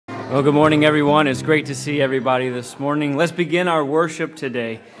Well, good morning, everyone. It's great to see everybody this morning. Let's begin our worship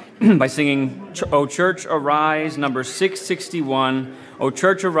today by singing O Church Arise, number 661. O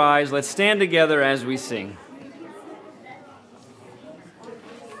Church Arise. Let's stand together as we sing.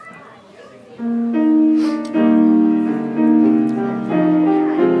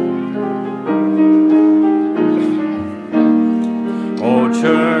 O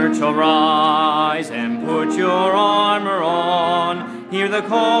church, arise and put your armor on. Hear the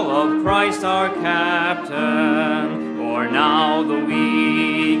call of Christ our captain. For now the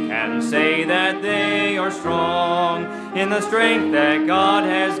weak can say that they are strong in the strength that God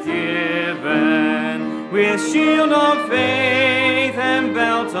has given. With shield of faith and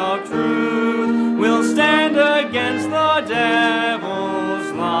belt of truth, we'll stand against the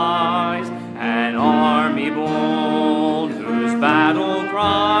devil's lies. An army bold whose battle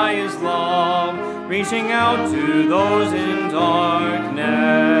cry is love, reaching out to those in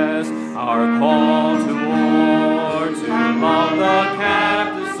darkness. Our call to war, to love the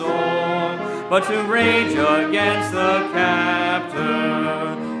captive soul, but to rage against the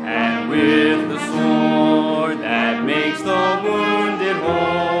captor. And with the sword that makes the wounded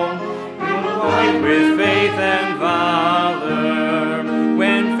whole, we'll fight with faith and valor.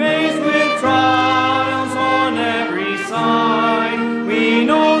 When faced with trials on every side, we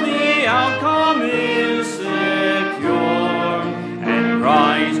know the outcome is secure, and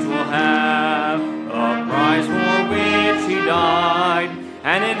Christ will have the prize for which he died,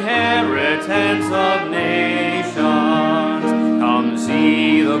 an inheritance of nations. Come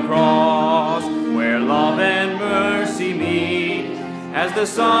see the cross where love and mercy meet, as the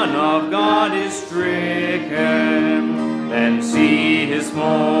Son of God is stricken. Then see his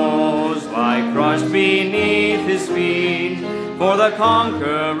foes lie crushed beneath his feet, for the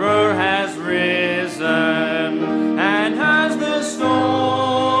conqueror has risen. And as the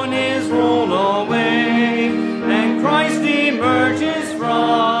stone is rolled away, and Christ emerges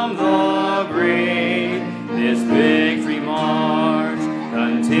from the grave, this victory march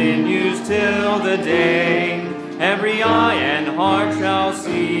continues till the day every eye and heart shall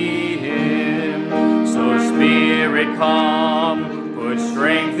see him. So Spirit, come, put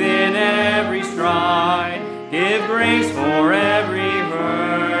strength in every stride, give grace for every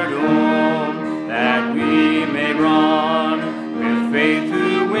hurdle, that we may run with faith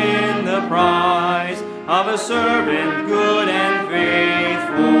to win the prize of a servant good and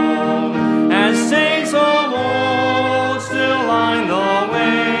faithful. As saints of old still line the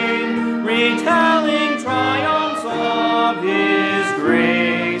way, retelling triumphs of his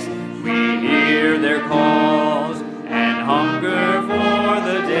grace, we hear their calls and hunger for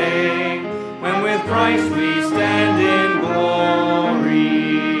the day when with Christ we stand in glory.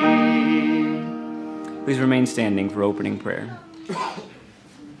 Please remain standing for opening prayer.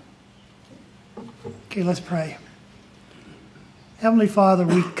 Okay, let's pray. Heavenly Father,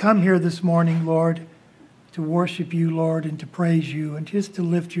 we come here this morning, Lord, to worship you, Lord, and to praise you, and just to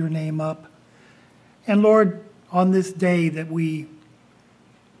lift your name up. And Lord, on this day that we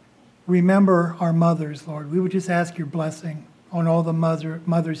remember our mothers, Lord, we would just ask your blessing on all the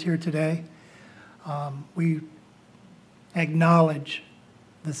mothers here today. We acknowledge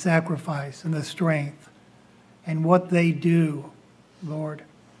the sacrifice and the strength and what they do, Lord,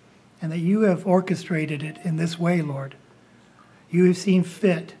 and that you have orchestrated it in this way, Lord. You have seen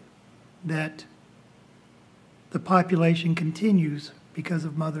fit that the population continues because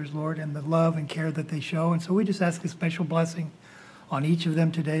of mothers, Lord, and the love and care that they show. And so we just ask a special blessing on each of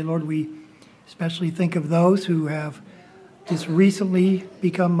them today, Lord. We especially think of those who have just recently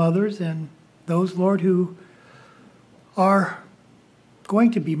become mothers, and those, Lord, who are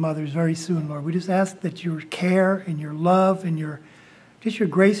going to be mothers very soon, Lord. We just ask that your care and your love and your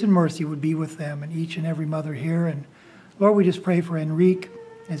grace and mercy would be with them and each and every mother here. And Lord, we just pray for Enric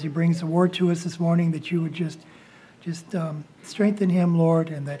as he brings the word to us this morning, that you would just strengthen him, Lord,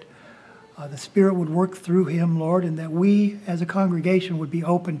 and that the Spirit would work through him, Lord, and that we as a congregation would be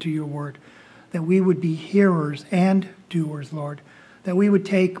open to your word, that we would be hearers and doers, Lord, that we would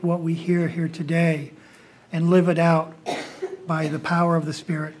take what we hear here today and live it out by the power of the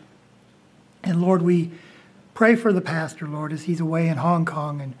Spirit. And Lord, we pray for the pastor, Lord, as he's away in Hong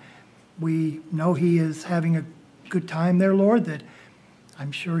Kong, and we know he is having a good time there, Lord, that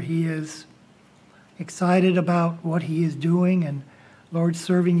I'm sure he is excited about what he is doing and, Lord,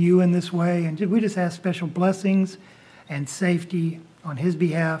 serving you in this way. And we just ask special blessings and safety on his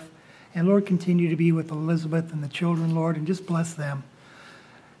behalf. And, Lord, continue to be with Elizabeth and the children, Lord, and just bless them.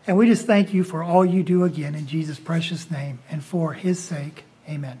 And we just thank you for all you do again in Jesus' precious name and for his sake.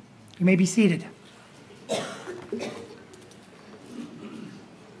 Amen. You may be seated.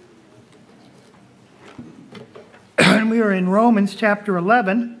 we are in Romans chapter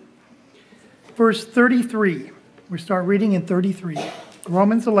 11, verse 33. We start reading in 33.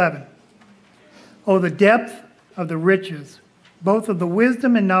 Romans 11. Oh, the depth of the riches, both of the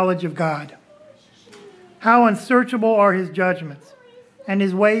wisdom and knowledge of God. How unsearchable are his judgments, and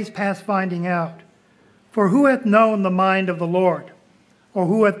his ways past finding out. For who hath known the mind of the Lord? Or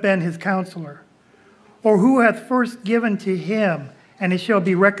who hath been his counselor? Or who hath first given to him, and it shall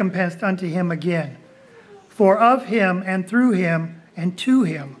be recompensed unto him again? For of him, and through him, and to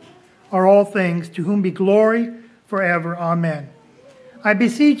him are all things, to whom be glory forever. Amen. I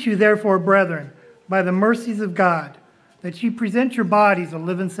beseech you, therefore, brethren, by the mercies of God, that ye present your bodies a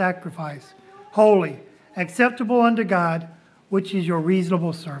living sacrifice, holy, acceptable unto God, which is your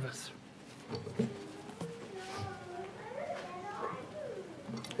reasonable service.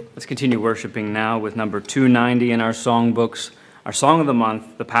 Let's continue worshiping now with number 290 in our songbooks, our song of the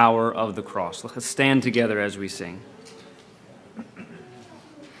month, The Power of the Cross. Let's stand together as we sing.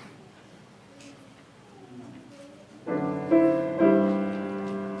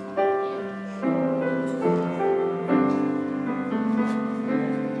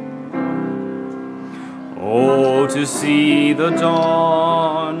 Oh, to see the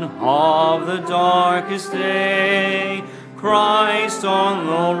dawn of the darkest day, Christ on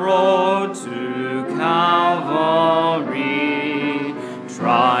the road to Calvary,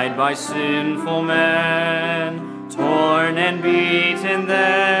 tried by sinful men, torn and beaten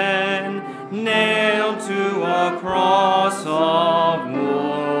then, nailed to a cross of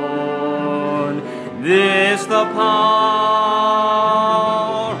wood. This the power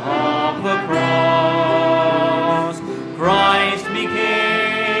of the cross. Christ became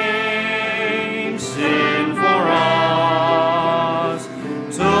sin for us,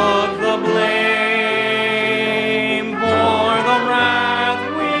 took the blame, bore the wrath,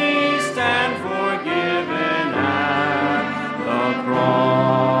 we stand forgiven at the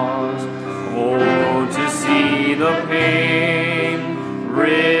cross. Oh, to see the pain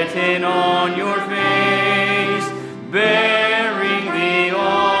written on your face, bearing the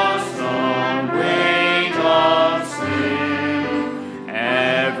awesome weight of sin,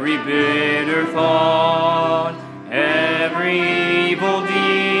 every bitter thought, every evil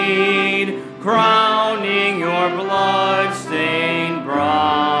deed, crowning your blood-stained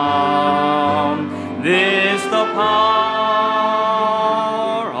brow. This the power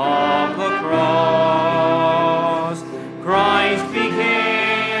of the cross. Christ became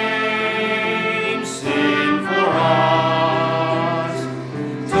sin for us,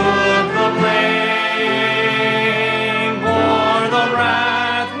 took the blame, bore the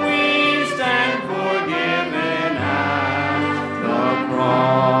wrath, we stand forgiven at the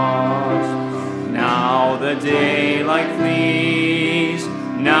cross. Now the daylight flees,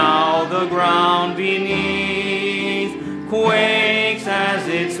 now the ground beneath quakes as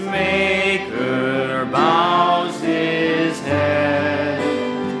its maker bows his head.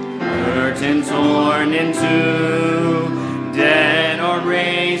 Curtain torn in two, dead or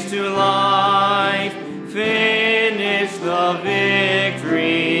raised to life, finish the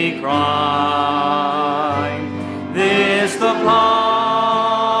victory cry. This the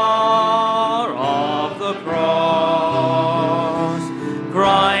power of the cross.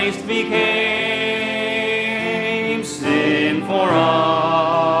 Christ became sin for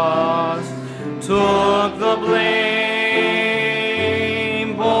us, took the blame,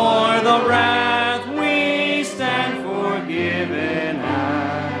 bore the wrath, we stand forgiven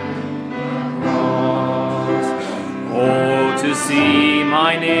at the cross. Oh, to see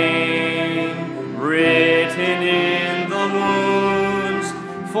my name written in the wounds,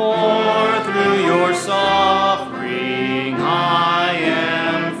 for through your suffering I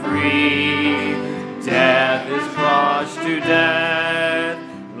am free. Death is crushed to death,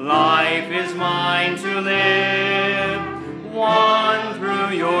 life is mine to live, won through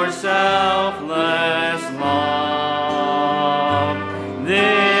your selfless love.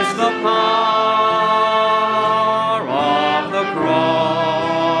 This the power of the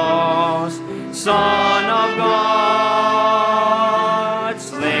cross. Son of God,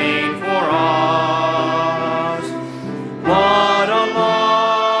 slain for us. What a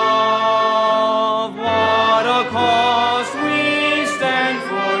love, what a cost, we stand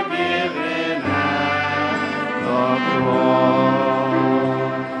forgiven at the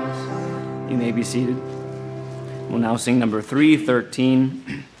cross. You may be seated. We'll now sing number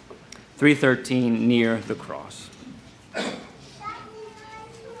 313, 313, Near the Cross.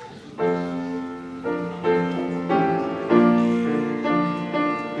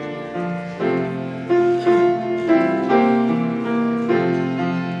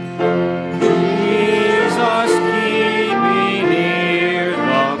 Jesus, King.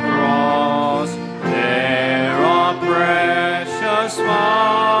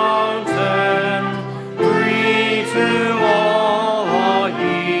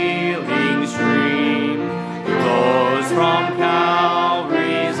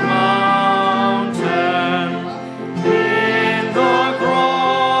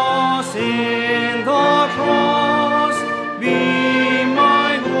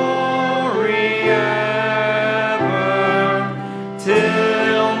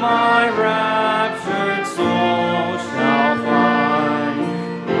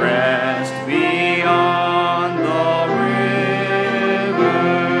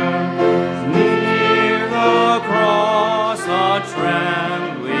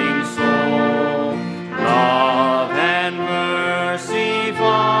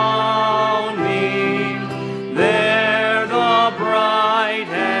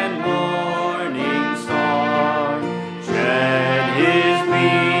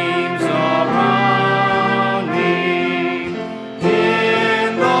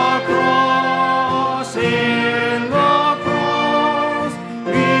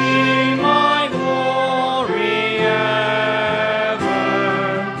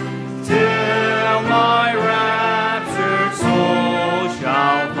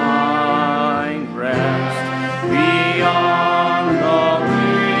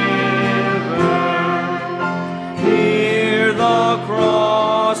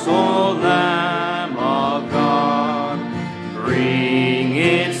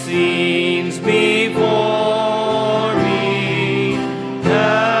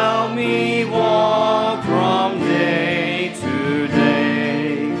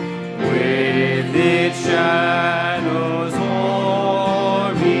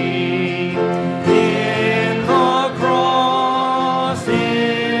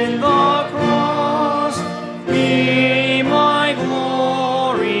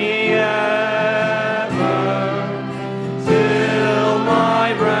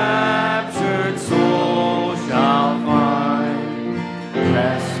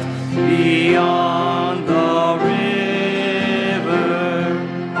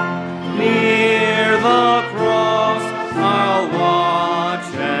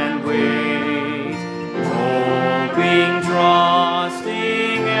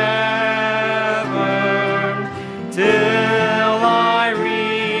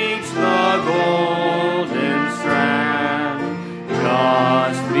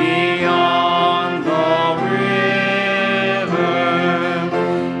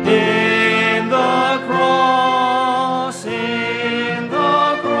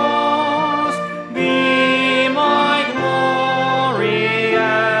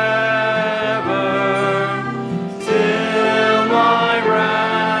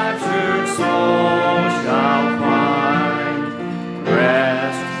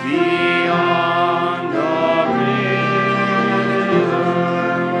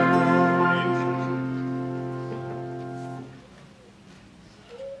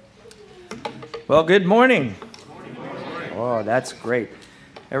 Well, good morning. Oh, that's great.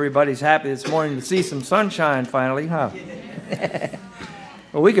 Everybody's happy this morning to see some sunshine finally, huh?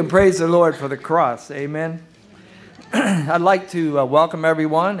 Well, we can praise the Lord for the cross. Amen. I'd like to welcome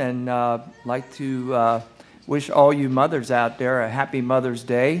everyone and like to wish all you mothers out there a happy Mother's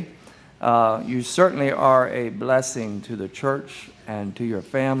Day. You certainly are a blessing to the church and to your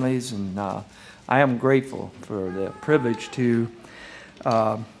families, and I am grateful for the privilege to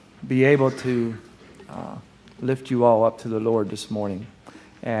be able to lift you all up to the Lord this morning.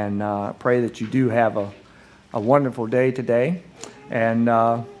 And pray that you do have a wonderful day today. And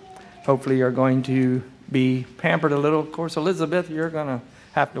hopefully you're going to be pampered a little. Of course, Elizabeth, you're going to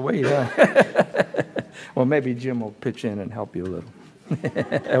have to wait, huh? Well, maybe Jim will pitch in and help you a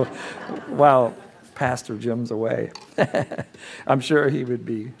little. While Pastor Jim's away. I'm sure he would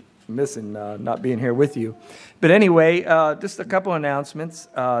be missing not being here with you. But anyway, just a couple announcements.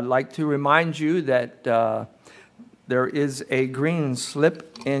 I'd like to remind you that there is a green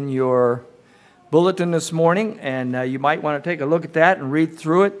slip in your bulletin this morning, and you might want to take a look at that and read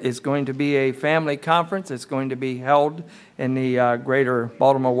through it. It's going to be a family conference. It's going to be held in the Greater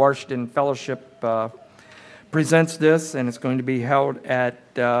Baltimore-Washington Fellowship presents this, and it's going to be held at,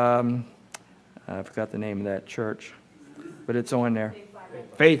 I forgot the name of that church, but it's on there.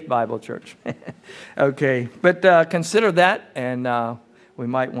 Faith Bible Church. Okay, but consider that, and we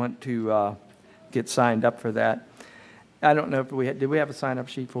might want to get signed up for that. I don't know if did we have a sign-up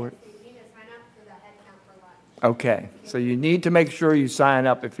sheet for it? You need to sign up for the head count for lunch. Okay, so you need to make sure you sign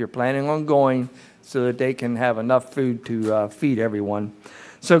up if you're planning on going so that they can have enough food to feed everyone.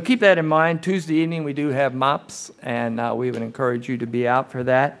 So keep that in mind. Tuesday evening we do have MOPS, and we would encourage you to be out for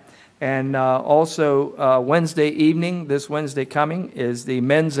that. And also Wednesday evening, this Wednesday coming, is the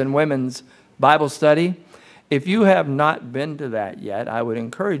men's and women's Bible study. If you have not been to that yet, I would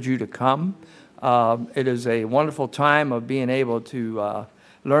encourage you to come. It is a wonderful time of being able to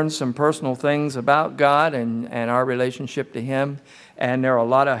learn some personal things about God and our relationship to Him. And there are a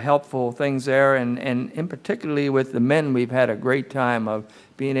lot of helpful things there. And in particularly with the men, we've had a great time of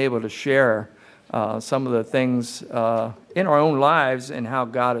being able to share some of the things in our own lives and how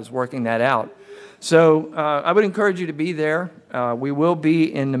God is working that out. So I would encourage you to be there. We will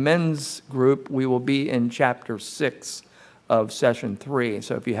be in the men's group. We will be in chapter 6 of session 3.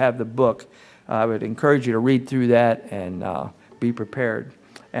 So if you have the book, I would encourage you to read through that and be prepared.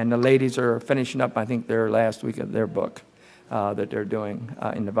 And the ladies are finishing up, I think, their last week of their book that they're doing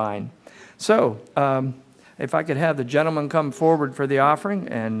in the Vine. So if I could have the gentleman come forward for the offering,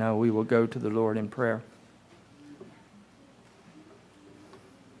 and we will go to the Lord in prayer.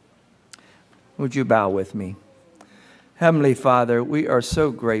 Would you bow with me? Heavenly Father, we are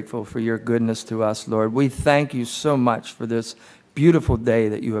so grateful for your goodness to us, Lord. We thank you so much for this beautiful day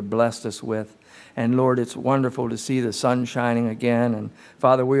that you have blessed us with. And Lord, it's wonderful to see the sun shining again. And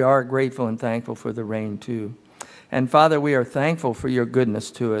Father, we are grateful and thankful for the rain too. And Father, we are thankful for your goodness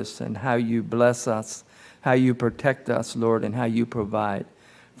to us and how you bless us, how you protect us, Lord, and how you provide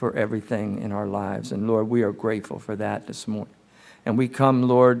for everything in our lives. And Lord, we are grateful for that this morning. And we come,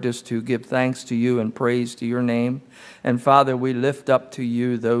 Lord, just to give thanks to you and praise to your name. And Father, we lift up to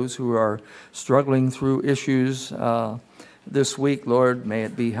you those who are struggling through issues this week, Lord. May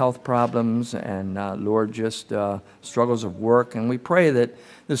it be health problems and, Lord, just struggles of work. And we pray that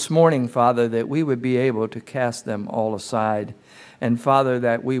this morning, Father, that we would be able to cast them all aside. And, Father,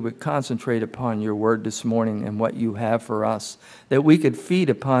 that we would concentrate upon your word this morning and what you have for us, that we could feed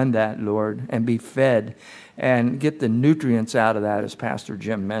upon that, Lord, and be fed and get the nutrients out of that, as Pastor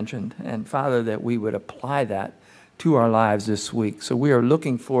Jim mentioned. And, Father, that we would apply that to our lives this week. So we are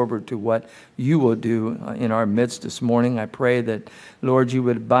looking forward to what you will do in our midst this morning. I pray that, Lord, you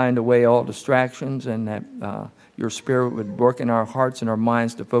would bind away all distractions and that your Spirit would work in our hearts and our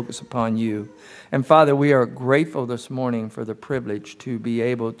minds to focus upon you. And Father, we are grateful this morning for the privilege to be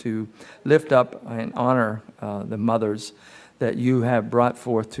able to lift up and honor the mothers that you have brought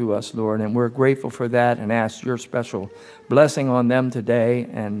forth to us, Lord. And we're grateful for that and ask your special blessing on them today.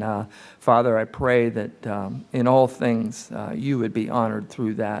 And Father, I pray that in all things you would be honored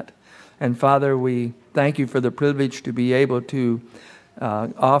through that. And Father, we thank you for the privilege to be able to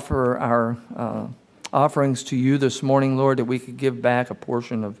offer our offerings to you this morning, Lord, that we could give back a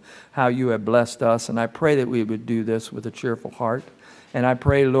portion of how you have blessed us. And I pray that we would do this with a cheerful heart. And I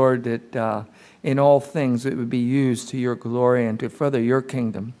pray, Lord, that in all things it would be used to your glory and to further your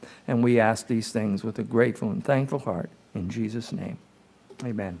kingdom. And we ask these things with a grateful and thankful heart. In Jesus' name,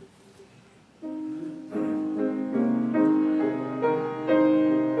 amen.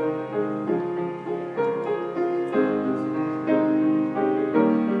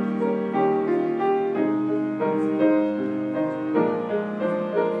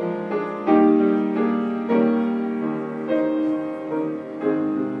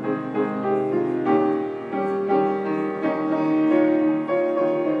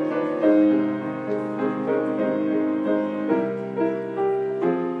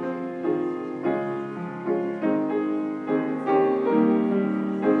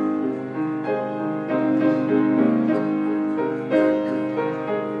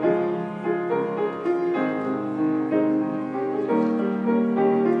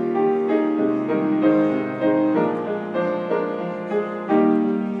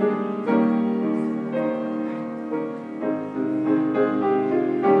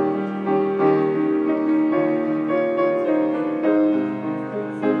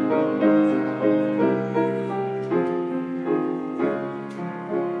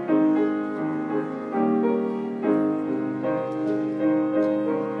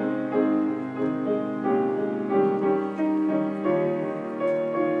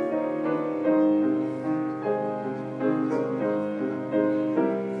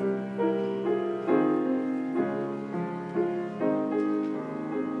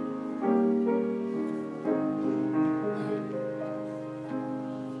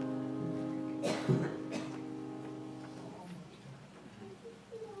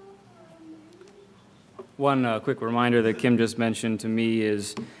 One quick reminder that Kim just mentioned to me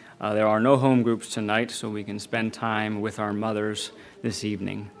is there are no home groups tonight, so we can spend time with our mothers this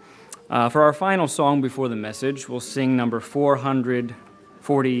evening. For our final song before the message, we'll sing number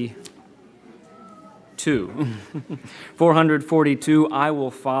 442. 442, I Will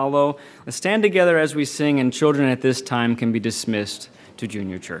Follow. Let's stand together as we sing, and children at this time can be dismissed to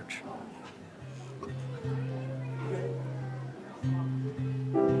junior church.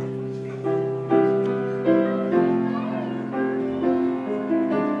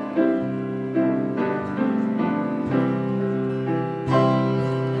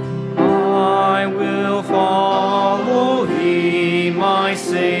 I will follow thee, my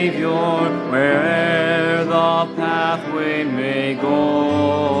Savior, where'er the pathway may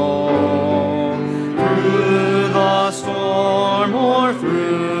go, through the storm or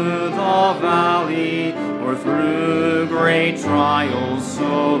through the valley, or through great trials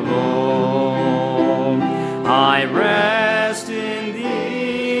so low. I rest in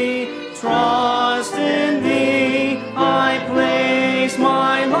thee, trust in thee, I place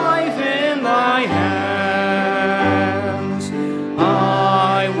my life in thy hands.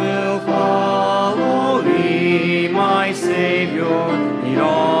 I will follow thee, my Savior, lead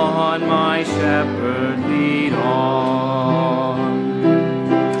on, my shepherd, lead on.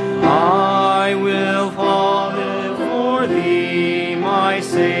 I will follow for thee, my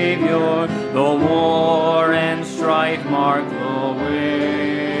Savior, though war and strife mark the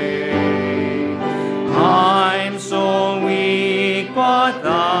way. I'm so weak, but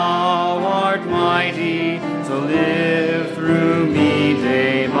thou art mighty, to live through me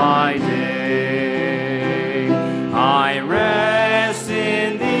day by day. I rest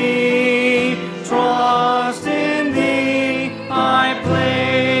in thee, trust in thee, I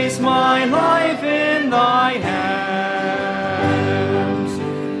place my life in thy hands.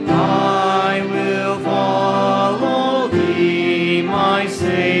 I will follow thee, my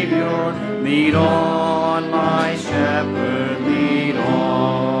Savior, lead on, my shepherd, lead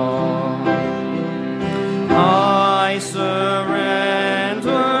on. I surrender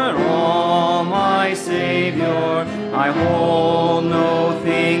all, my Savior, I hold no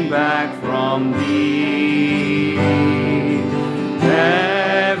thing back from thee.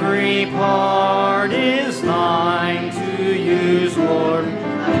 Every part is thine to use, Lord,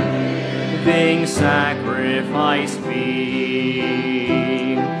 living sacrifice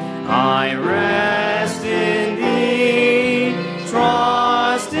be. I rest in thee,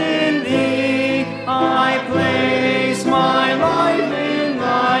 trust in thee, I place my life in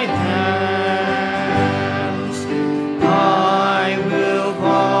thy hands. I will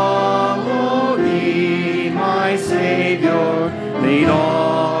follow thee, my Savior, lead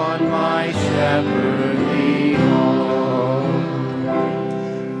on, my shepherd, lead on.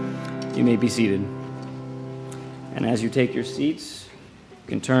 You may be seated. And as you take your seats, you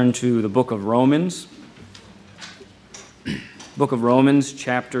can turn to the book of Romans. Book of Romans,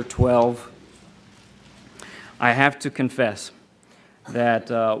 chapter 12. I have to confess that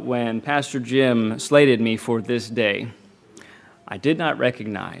when Pastor Jim slated me for this day, I did not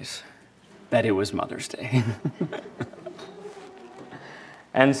recognize that it was Mother's Day.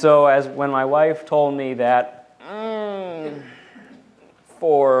 And so when my wife told me that 4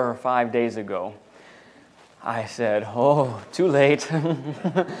 or 5 days ago, I said, oh, too late.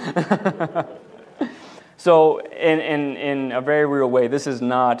 So in a very real way, this is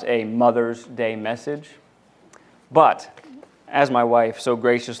not a Mother's Day message. But, as my wife so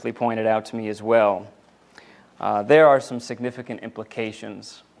graciously pointed out to me as well, there are some significant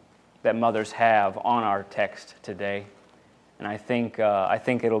implications that mothers have on our text today. And I think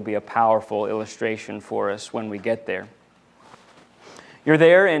it'll be a powerful illustration for us when we get there. You're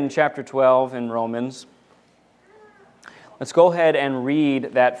there in chapter 12 in Romans. Let's go ahead and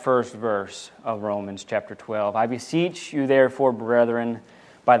read that first verse of Romans chapter 12. I beseech you therefore, brethren,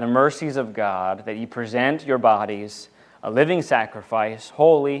 by the mercies of God, that ye present your bodies a living sacrifice,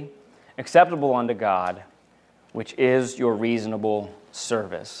 holy, acceptable unto God, which is your reasonable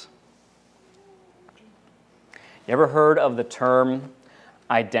service. You ever heard of the term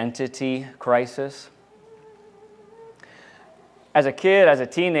identity crisis? As a kid, as a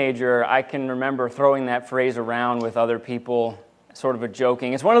teenager, I can remember throwing that phrase around with other people, sort of a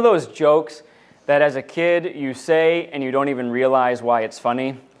joking. It's one of those jokes that as a kid you say and you don't even realize why it's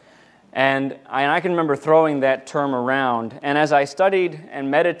funny. And I can remember throwing that term around. And as I studied and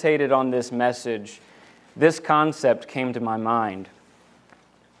meditated on this message, this concept came to my mind.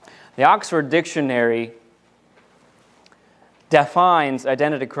 The Oxford Dictionary defines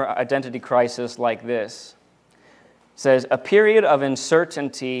identity crisis like this. It says, a period of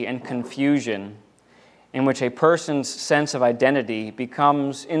uncertainty and confusion in which a person's sense of identity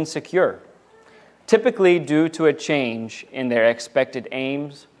becomes insecure, typically due to a change in their expected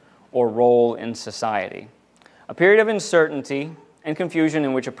aims or role in society. A period of uncertainty and confusion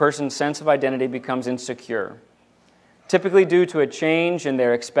in which a person's sense of identity becomes insecure, typically due to a change in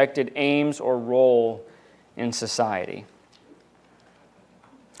their expected aims or role in society.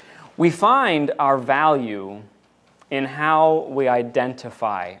 We find our value in how we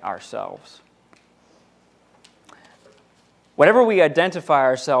identify ourselves. Whatever we identify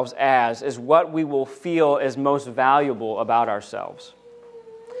ourselves as is what we will feel is most valuable about ourselves.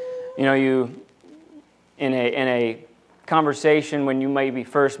 You know, in a conversation when you maybe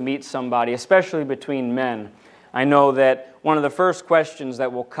first meet somebody, especially between men, I know that one of the first questions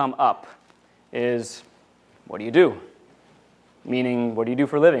that will come up is, what do you do? Meaning, what do you do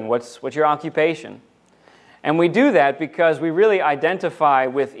for a living? What's your occupation? And we do that because we really identify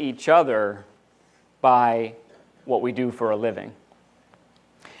with each other by what we do for a living.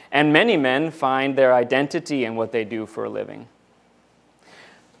 And many men find their identity in what they do for a living.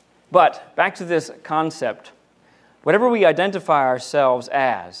 But back to this concept, whatever we identify ourselves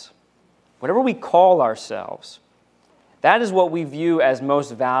as, whatever we call ourselves, that is what we view as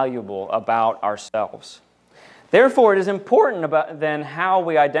most valuable about ourselves. Therefore, it is important then how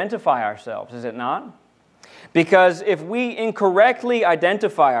we identify ourselves, is it not? Because if we incorrectly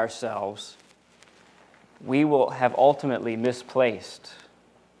identify ourselves, we will have ultimately misplaced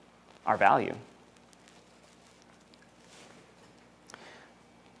our value.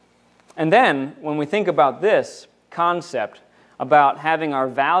 And then, when we think about this concept, about having our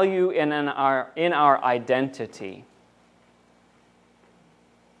value in our identity,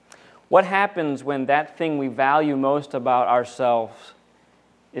 what happens when that thing we value most about ourselves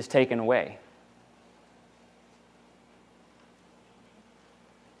is taken away?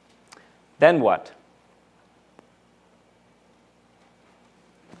 Then what?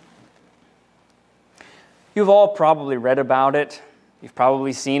 You've all probably read about it. You've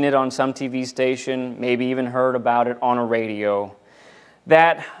probably seen it on some TV station, maybe even heard about it on a radio.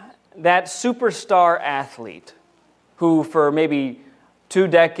 That superstar athlete who for maybe 2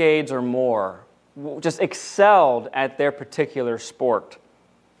 decades or more just excelled at their particular sport.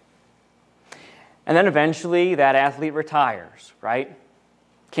 And then eventually that athlete retires, right?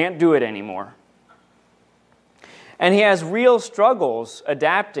 Can't do it anymore. And he has real struggles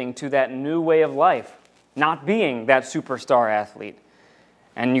adapting to that new way of life, not being that superstar athlete.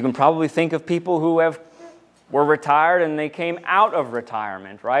 And you can probably think of people who were retired and they came out of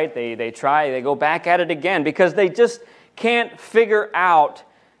retirement, right? They go back at it again because they just can't figure out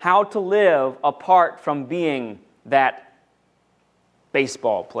how to live apart from being that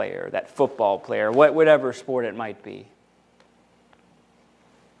baseball player, that football player, whatever sport it might be.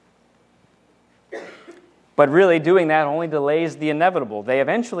 But really, doing that only delays the inevitable. They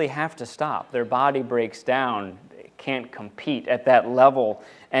eventually have to stop. Their body breaks down. They can't compete at that level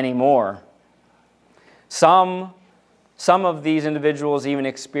anymore. Some of these individuals even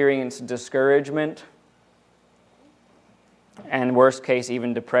experience discouragement and, worst case,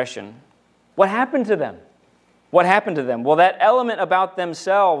 even depression. What happened to them? What happened to them? Well, that element about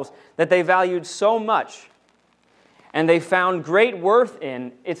themselves that they valued so much and they found great worth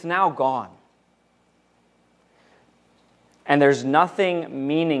in, it's now gone. And there's nothing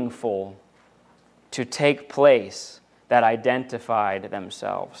meaningful to take place that identified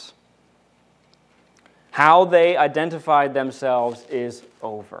themselves. How they identified themselves is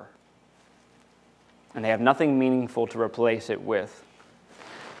over. And they have nothing meaningful to replace it with.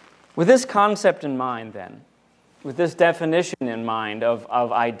 With this concept in mind, then, with this definition in mind of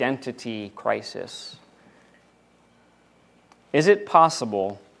identity crisis, is it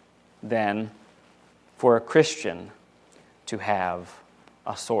possible, then, for a Christian to have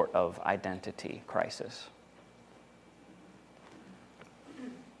a sort of identity crisis?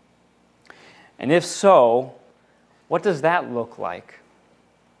 And if so, what does that look like?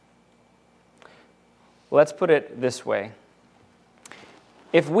 Let's put it this way.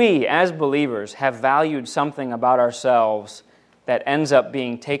 If we, as believers, have valued something about ourselves that ends up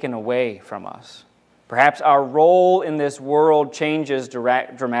being taken away from us, perhaps our role in this world changes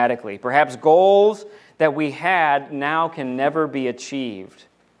dramatically. Perhaps goals that we had now can never be achieved.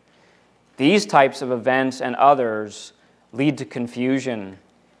 These types of events and others lead to confusion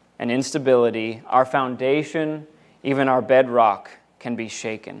and instability. Our foundation, even our bedrock, can be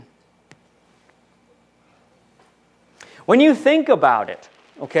shaken. When you think about it,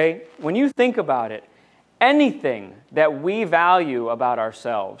 okay, when you think about it, anything that we value about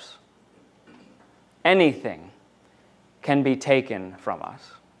ourselves, anything can be taken from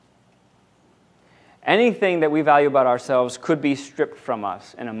us. Anything that we value about ourselves could be stripped from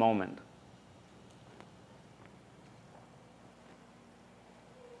us in a moment.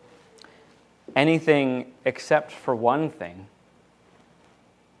 Anything except for one thing.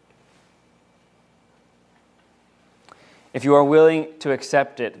 If you are willing to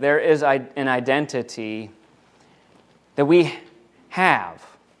accept it, there is an identity that we have,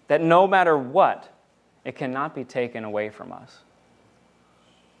 that no matter what, it cannot be taken away from us.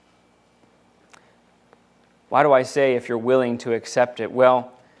 Why do I say if you're willing to accept it?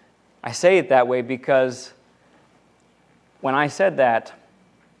 Well, I say it that way because when I said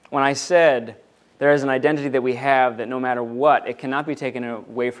there is an identity that we have that no matter what, it cannot be taken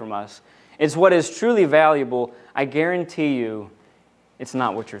away from us, it's what is truly valuable. I guarantee you it's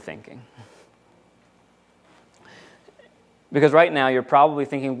not what you're thinking. Because right now you're probably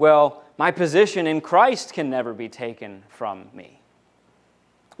thinking, well, my position in Christ can never be taken from me.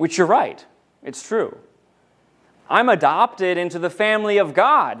 Which you're right. It's true. I'm adopted into the family of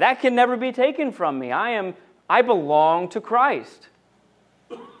God. That can never be taken from me. I belong to Christ.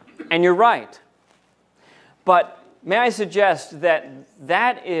 And you're right. But may I suggest that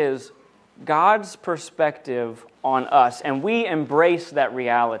that is God's perspective on us, and we embrace that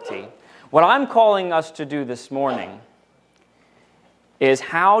reality. What I'm calling us to do this morning is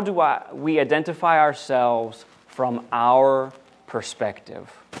how do we identify ourselves from our perspective?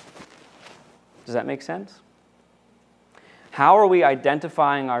 Does that make sense? How are we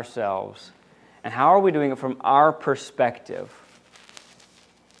identifying ourselves, and how are we doing it from our perspective?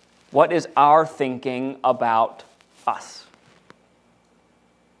 What is our thinking about us?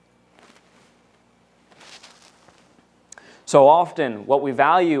 So often, what we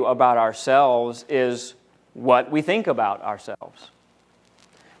value about ourselves is what we think about ourselves.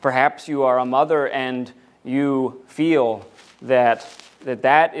 Perhaps you are a mother and you feel that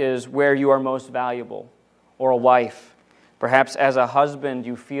is where you are most valuable, or a wife. Perhaps as a husband,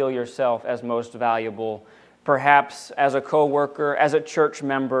 you feel yourself as most valuable. Perhaps as a co-worker, as a church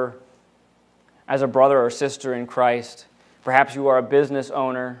member, as a brother or sister in Christ. Perhaps you are a business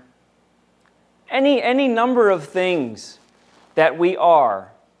owner. Any number of things that we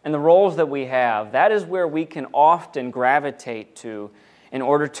are and the roles that we have, that is where we can often gravitate to in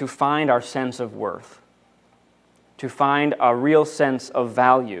order to find our sense of worth, to find a real sense of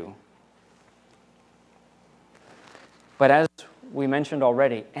value. But as we mentioned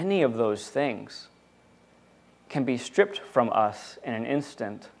already, any of those things can be stripped from us in an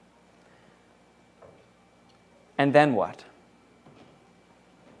instant. And then what?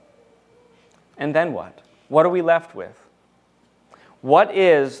 And then what? What are we left with? What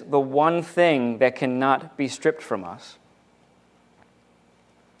is the one thing that cannot be stripped from us?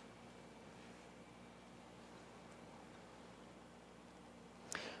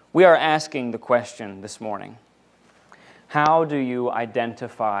 We are asking the question this morning, how do you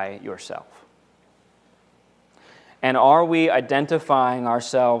identify yourself? And are we identifying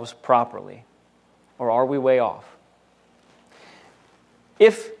ourselves properly, or are we way off?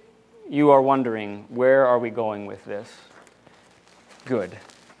 If you are wondering, where are we going with this? Good.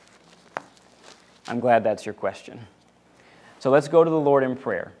 I'm glad that's your question. So let's go to the Lord in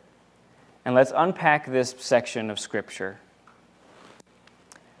prayer, and let's unpack this section of Scripture.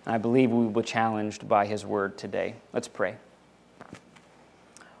 I believe we will be challenged by His Word today. Let's pray.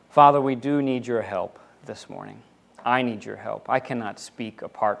 Father, we do need your help this morning. I need your help. I cannot speak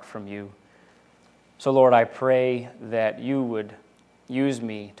apart from you. So, Lord, I pray that you would use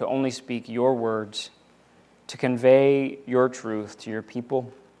me to only speak your words, to convey your truth to your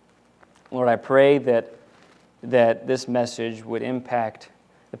people. Lord, I pray that this message would impact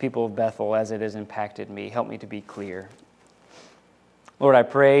the people of Bethel as it has impacted me. Help me to be clear. Lord, I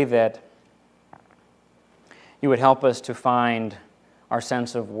pray that you would help us to find our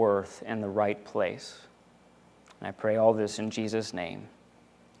sense of worth in the right place. And I pray all this in Jesus' name.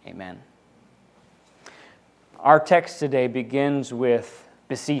 Amen. Our text today begins with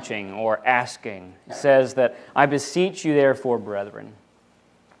beseeching or asking. It says that, I beseech you therefore, brethren.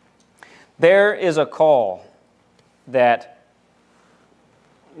 There is a call that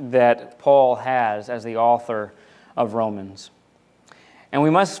Paul has as the author of Romans. And we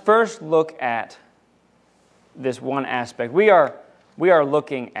must first look at this one aspect. We are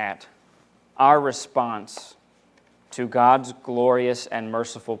looking at our response to God's glorious and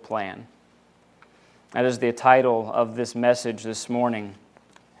merciful plan. That is the title of this message this morning.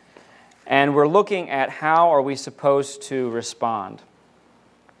 And we're looking at how are we supposed to respond.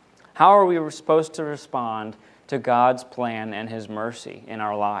 How are we supposed to respond to God's plan and His mercy in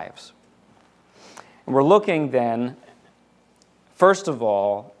our lives? And we're looking then, first of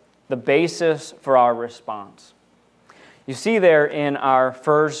all, the basis for our response. You see there in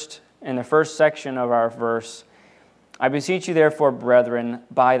the first section of our verse, I beseech you therefore, brethren,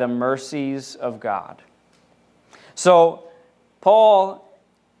 by the mercies of God. So, Paul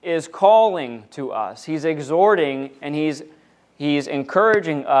is calling to us. He's exhorting and he's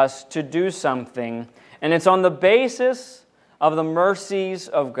encouraging us to do something, and it's on the basis of the mercies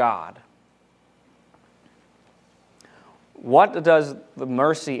of God. What does the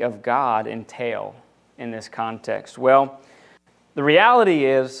mercy of God entail in this context? Well, the reality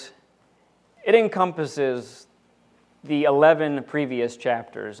is it encompasses the 11 previous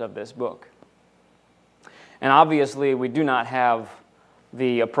chapters of this book. And obviously, we do not have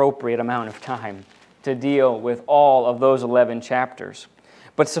the appropriate amount of time to deal with all of those 11 chapters.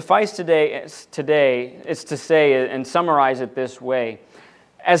 But suffice today is to say and summarize it this way.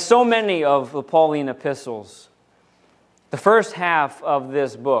 As so many of the Pauline epistles, the first half of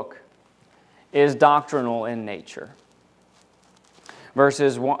this book is doctrinal in nature.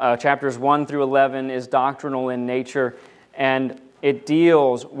 Chapters 1 through 11 is doctrinal in nature, and it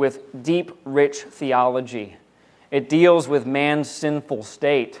deals with deep, rich theology. It deals with man's sinful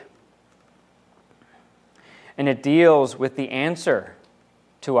state. And it deals with the answer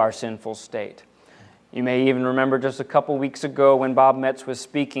to our sinful state. You may even remember just a couple weeks ago when Bob Metz was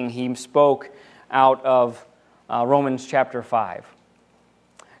speaking, he spoke out of Romans chapter 5,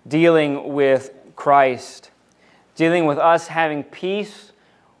 dealing with Christ, dealing with us having peace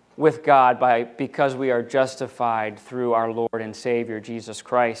with God because we are justified through our Lord and Savior, Jesus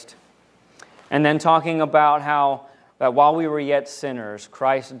Christ. And then talking about how that while we were yet sinners,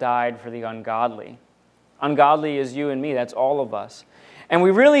 Christ died for the ungodly. Ungodly is you and me, that's all of us. And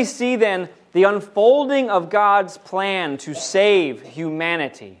we really see then the unfolding of God's plan to save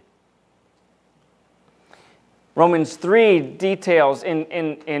humanity. Romans 3 details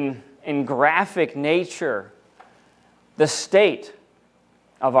in graphic nature the state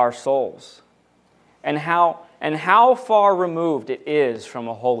of our souls and how far removed it is from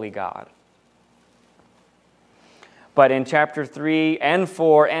a holy God. But in chapter 3 and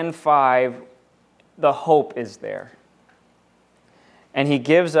 4 and 5, the hope is there. And he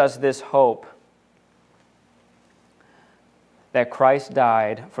gives us this hope that Christ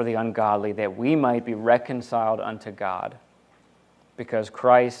died for the ungodly, that we might be reconciled unto God, because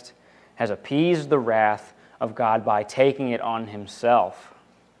Christ has appeased the wrath of God by taking it on himself.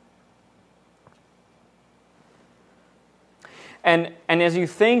 And as you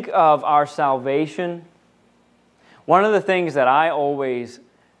think of our salvation, one of the things that I always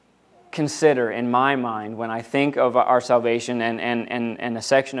consider in my mind when I think of our salvation and a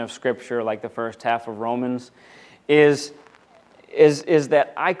section of Scripture like the first half of Romans is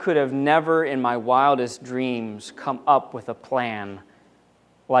that I could have never in my wildest dreams come up with a plan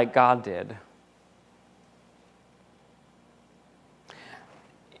like God did.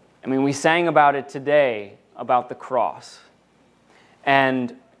 I mean, we sang about it today, about the cross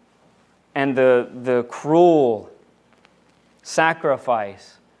and the cruel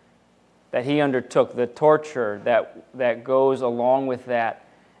sacrifice that he undertook, the torture that goes along with that.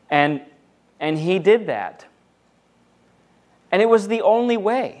 And he did that. And it was the only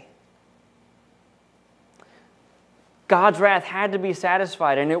way. God's wrath had to be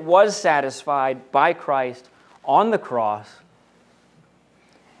satisfied, and it was satisfied by Christ on the cross.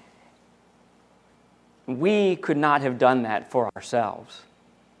 We could not have done that for ourselves.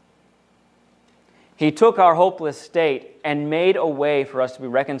 He took our hopeless state and made a way for us to be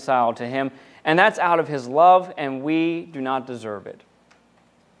reconciled to him, and that's out of his love, and we do not deserve it.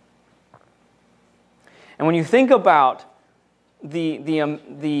 And when you think about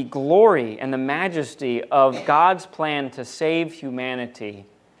the glory and the majesty of God's plan to save humanity,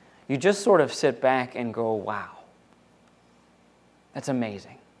 you just sort of sit back and go, wow, that's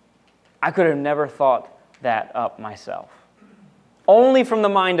amazing. I could have never thought that up myself. Only from the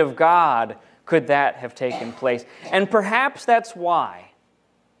mind of God could that have taken place. And perhaps that's why,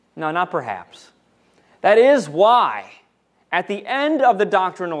 no, not perhaps, that is why, at the end of the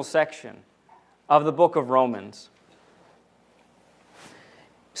doctrinal section of the book of Romans,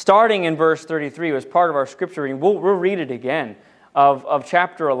 starting in verse 33, was part of our scripture reading. We'll read it again, of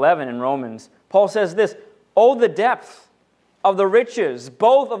chapter 11 in Romans. Paul says this, "Oh, the depth of the riches,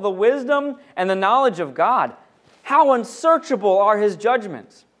 both of the wisdom and the knowledge of God. How unsearchable are his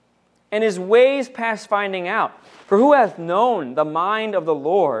judgments, and his ways past finding out. For who hath known the mind of the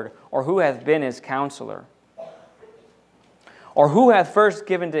Lord, or who hath been his counselor? Or who hath first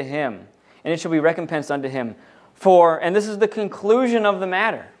given to him, and it shall be recompensed unto him. For," and this is the conclusion of the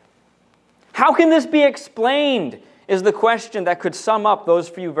matter, "how can this be explained? is the question that could sum up those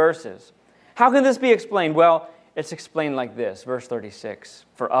few verses. How can this be explained? Well, it's explained like this, verse 36.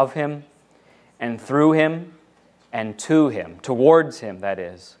 For of him, and through him, and to him, towards him, that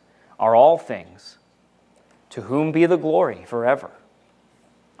is, are all things, to whom be the glory forever.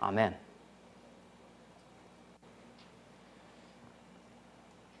 Amen.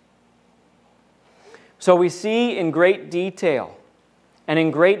 So we see in great detail and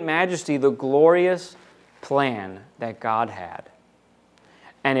in great majesty the glorious plan that God had.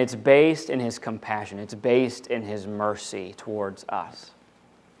 And it's based in His compassion. It's based in His mercy towards us.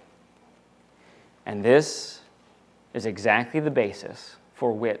 And this is exactly the basis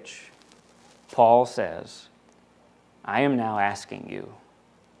for which Paul says, I am now asking you,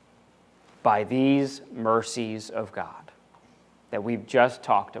 by these mercies of God that we've just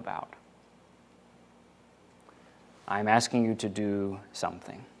talked about, I'm asking you to do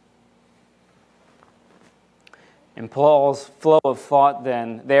something. In Paul's flow of thought,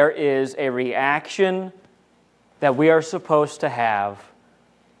 then, there is a reaction that we are supposed to have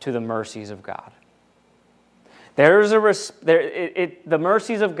to the mercies of God. The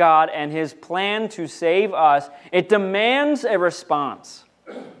mercies of God and His plan to save us, it demands a response.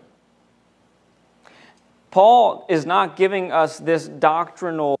 Paul is not giving us this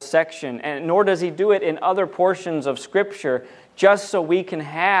doctrinal section, and nor does he do it in other portions of Scripture, just so we can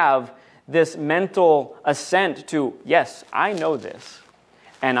have this mental assent to, yes, I know this,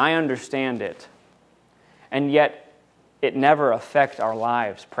 and I understand it, and yet it never affects our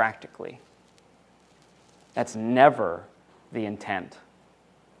lives practically. That's never the intent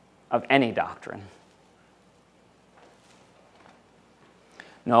of any doctrine.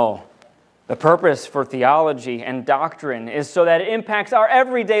 No. The purpose for theology and doctrine is so that it impacts our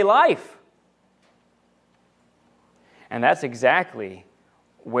everyday life. And that's exactly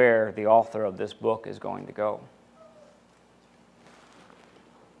where the author of this book is going to go.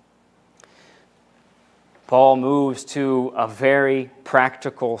 Paul moves to a very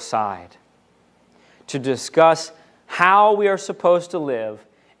practical side to discuss how we are supposed to live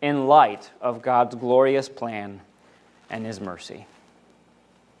in light of God's glorious plan and His mercy.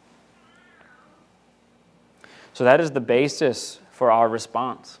 So that is the basis for our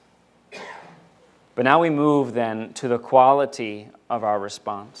response. But now we move then to the quality of our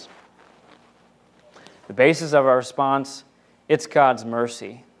response. The basis of our response, it's God's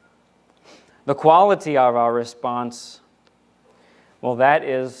mercy. The quality of our response, well, that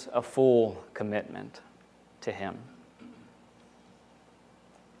is a full commitment to Him.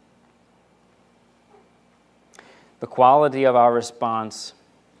 The quality of our response,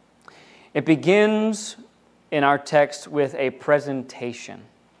 it begins in our text with a presentation.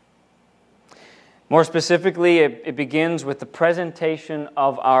 More specifically, it begins with the presentation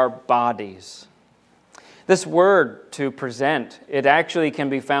of our bodies. This word, to present, it actually can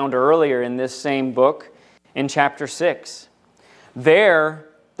be found earlier in this same book in chapter 6. There,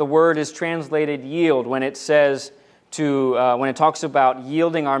 the word is translated yield when it says when it talks about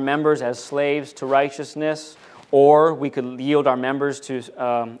yielding our members as slaves to righteousness, or we could yield our members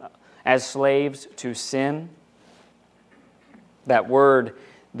as slaves to sin. That word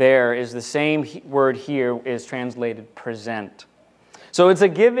there is the same word here is translated present. So it's a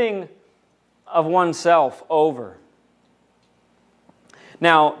giving of oneself over.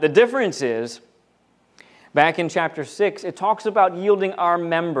 Now, the difference is, back in chapter 6, it talks about yielding our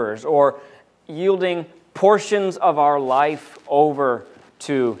members or yielding portions of our life over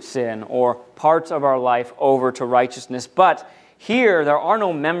to sin or parts of our life over to righteousness. But here, there are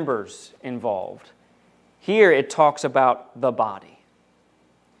no members involved. Here it talks about the body,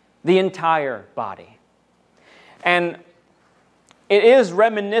 the entire body. And it is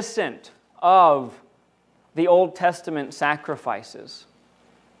reminiscent of the Old Testament sacrifices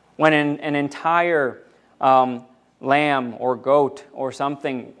when an entire lamb or goat or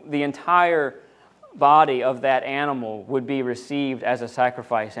something, the entire body of that animal would be received as a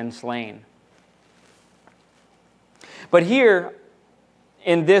sacrifice and slain. But here,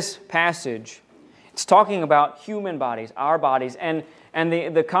 in this passage, it's talking about human bodies, our bodies, and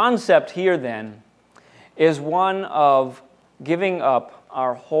the concept here then is one of giving up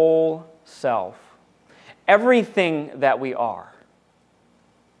our whole self, everything that we are.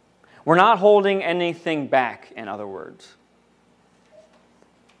 We're not holding anything back, in other words.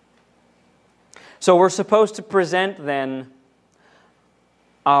 So we're supposed to present then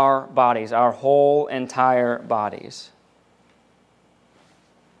our bodies, our whole entire bodies.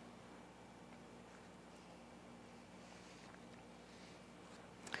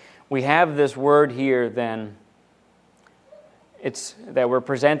 We have this word here then It's that we're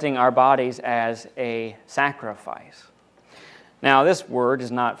presenting our bodies as a sacrifice. Now, this word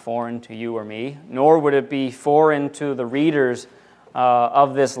is not foreign to you or me, nor would it be foreign to the readers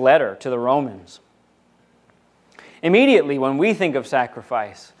of this letter to the Romans. Immediately, when we think of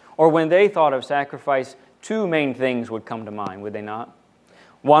sacrifice, or when they thought of sacrifice, two main things would come to mind, would they not?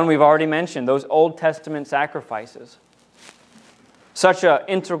 One, we've already mentioned, those Old Testament sacrifices. Such an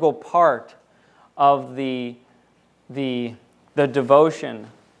integral part of the devotion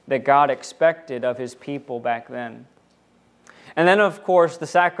that God expected of His people back then. And then, of course, the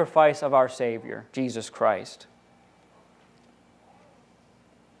sacrifice of our Savior, Jesus Christ.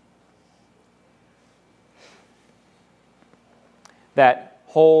 That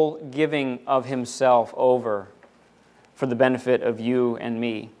whole giving of Himself over for the benefit of you and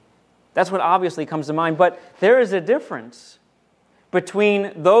me. That's what obviously comes to mind. But there is a difference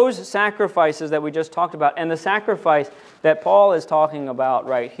between those sacrifices that we just talked about and the sacrifice that Paul is talking about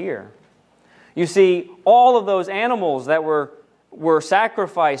right here. You see, all of those animals that were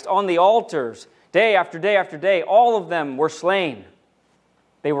sacrificed on the altars day after day after day, all of them were slain.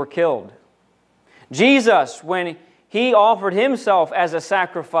 They were killed. Jesus, when He offered Himself as a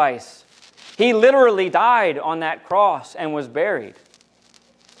sacrifice, He literally died on that cross and was buried.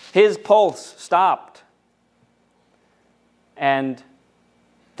 His pulse stopped. And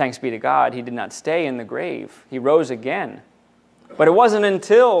thanks be to God, He did not stay in the grave. He rose again. But it wasn't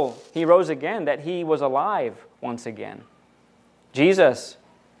until He rose again that He was alive once again. Jesus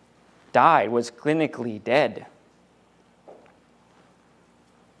died, was clinically dead.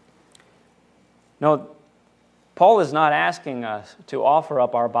 No, Paul is not asking us to offer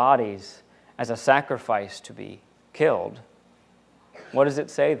up our bodies as a sacrifice to be killed. What does it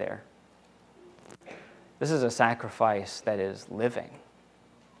say there? This is a sacrifice that is living.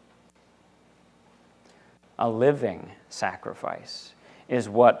 A living sacrifice is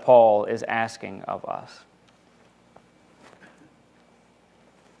what Paul is asking of us.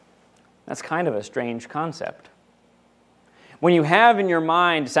 That's kind of a strange concept. When you have in your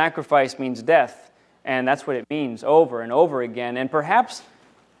mind sacrifice means death, and that's what it means over and over again, and perhaps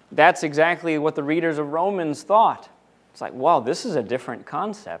that's exactly what the readers of Romans thought. It's like, wow, this is a different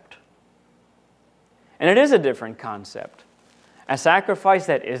concept. And it is a different concept. A sacrifice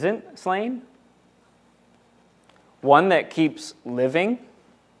that isn't slain, one that keeps living,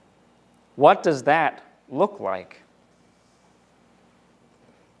 what does that look like?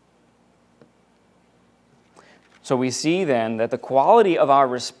 So we see then that the quality of our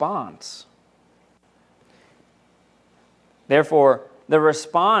response, therefore,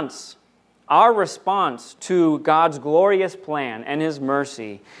 our response to God's glorious plan and His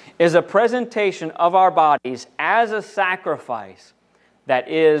mercy is a presentation of our bodies as a sacrifice that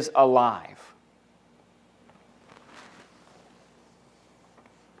is alive.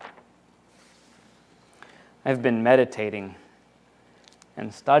 I've been meditating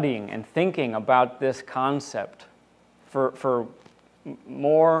and studying and thinking about this concept for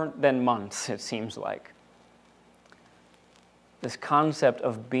more than months, it seems like. This concept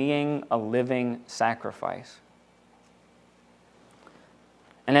of being a living sacrifice.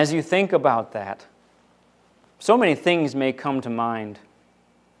 And as you think about that, so many things may come to mind.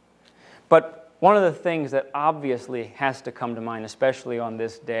 But one of the things that obviously has to come to mind, especially on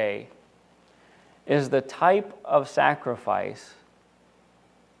this day, is the type of sacrifice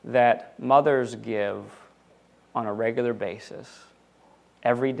that mothers give on a regular basis,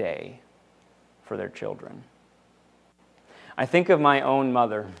 every day, for their children. I think of my own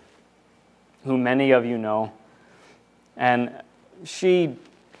mother, who many of you know, and she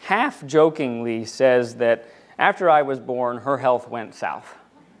half-jokingly says that after I was born, her health went south.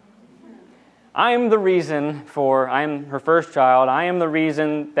 I'm her first child, I am the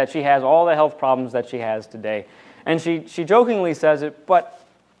reason that she has all the health problems that she has today. And she jokingly says it, but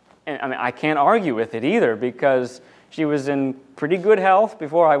I can't argue with it either, because she was in pretty good health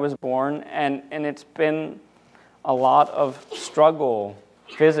before I was born, and it's been a lot of struggle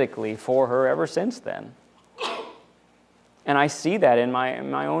physically for her ever since then. And I see that in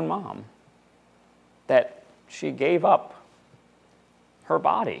my own mom, that she gave up her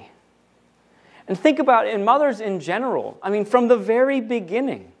body. And think about it, in mothers in general. I mean, from the very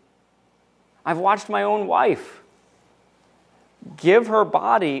beginning, I've watched my own wife give her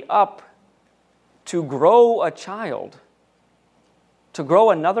body up to grow a child, to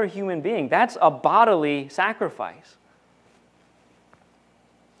grow another human being. That's a bodily sacrifice.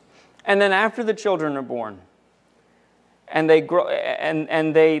 And then after the children are born, and they grow,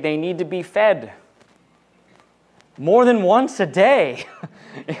 and they need to be fed more than once a day.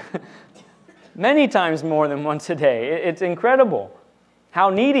 many times more than once a day. It's incredible how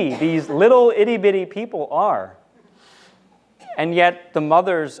needy these little itty-bitty people are. And yet the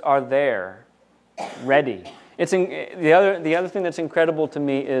mothers are there, ready. The other thing that's incredible to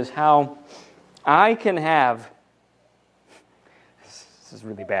me is how I can have, this is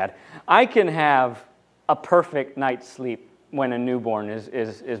really bad, I can have a perfect night's sleep when a newborn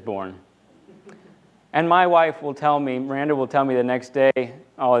is born. And my wife will tell me, Miranda will tell me the next day,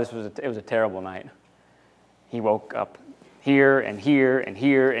 oh, it was a terrible night. He woke up here and here and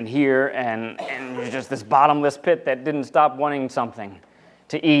here and here, and it was just this bottomless pit that didn't stop wanting something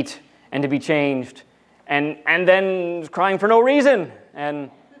to eat and to be changed, and then crying for no reason.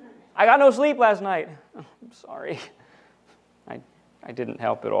 And I got no sleep last night. Oh, I'm sorry. I didn't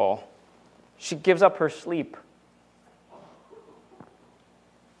help at all. She gives up her sleep.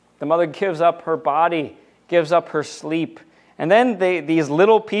 The mother gives up her body, gives up her sleep. And then these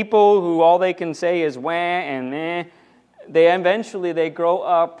little people who all they can say is wah and eh, they grow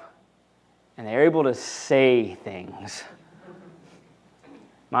up and they're able to say things.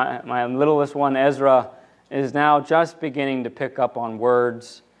 My littlest one, Ezra, is now just beginning to pick up on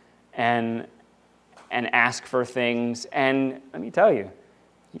words and ask for things. And let me tell you,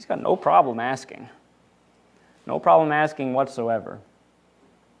 he's got no problem asking. No problem asking whatsoever.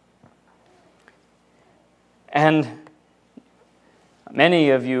 And many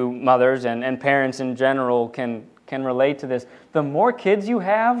of you mothers and parents in general can relate to this. The more kids you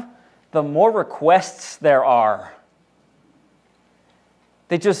have, the more requests there are.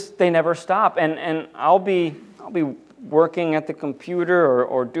 They never stop. And I'll be working at the computer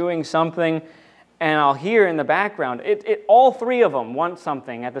or doing something, and I'll hear in the background, all three of them want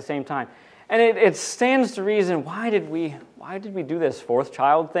something at the same time. And it stands to reason, why did we do this fourth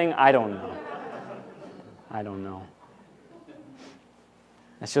child thing? I don't know.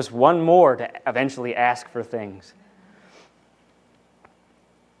 It's just one more to eventually ask for things.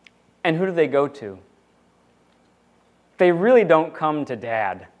 And who do they go to? They really don't come to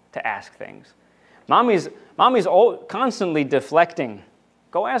Dad to ask things. Mommy's constantly deflecting.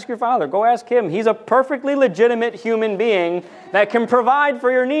 Go ask your father. Go ask him. He's a perfectly legitimate human being that can provide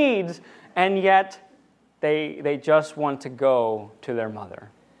for your needs. And yet, they just want to go to their mother.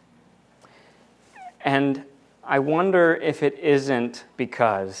 And I wonder if it isn't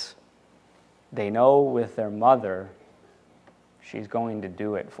because they know with their mother, she's going to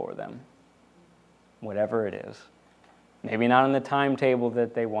do it for them, whatever it is. Maybe not on the timetable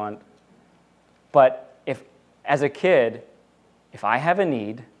that they want, but as a kid, if I have a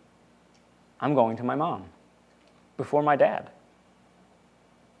need, I'm going to my mom before my dad.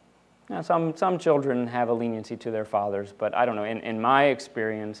 Now, some children have a leniency to their fathers, but I don't know. In my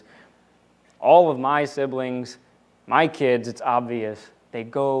experience, all of my siblings, my kids, it's obvious, they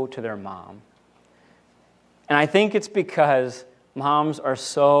go to their mom. And I think it's because moms are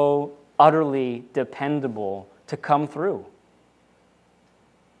so utterly dependable to come through.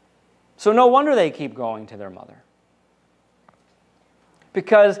 So no wonder they keep going to their mother.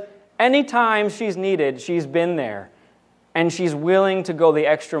 Because anytime she's needed, she's been there, and she's willing to go the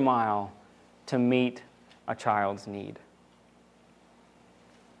extra mile to meet a child's need.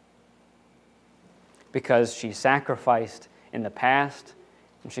 Because she sacrificed in the past,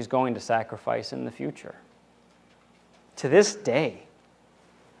 and she's going to sacrifice in the future. To this day,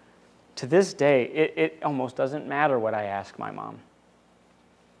 it almost doesn't matter what I ask my mom.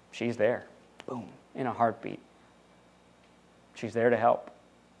 She's there, boom, in a heartbeat. She's there to help.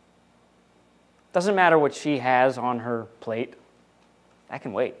 Doesn't matter what she has on her plate. That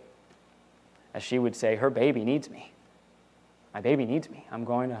can wait. As she would say, her baby needs me. My baby needs me. I'm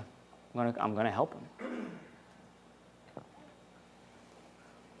going to help him.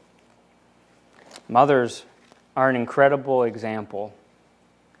 Mothers are an incredible example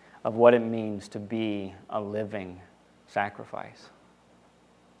of what it means to be a living sacrifice.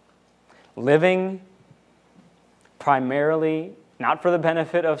 Living primarily not for the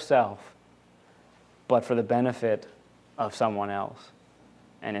benefit of self, but for the benefit of someone else.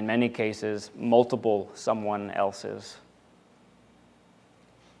 And in many cases, multiple someone else's.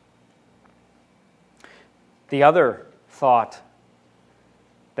 The other thought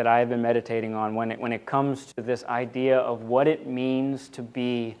that I have been meditating on when it comes to this idea of what it means to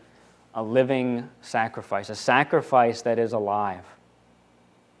be a living sacrifice, a sacrifice that is alive.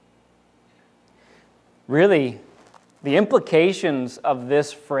 Really, the implications of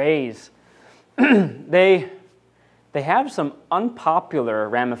this phrase, they have some unpopular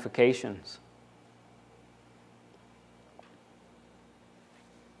ramifications.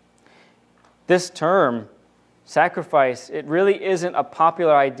 This term, sacrifice, it really isn't a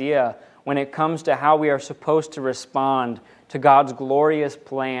popular idea when it comes to how we are supposed to respond to God's glorious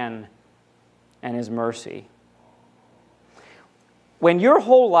plan and His mercy. When your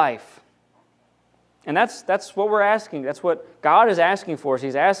whole life, and that's what we're asking, that's what God is asking for us.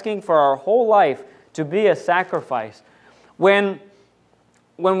 He's asking for our whole life to be a sacrifice. When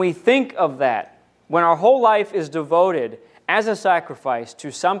we think of that, when our whole life is devoted as a sacrifice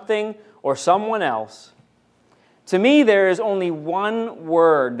to something or someone else, to me there is only one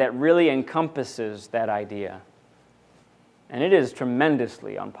word that really encompasses that idea. And it is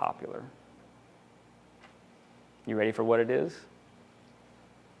tremendously unpopular. You ready for what it is?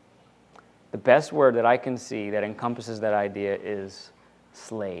 The best word that I can see that encompasses that idea is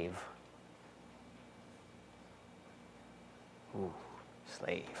slave. Ooh,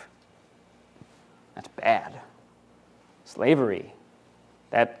 slave. That's bad. Slavery.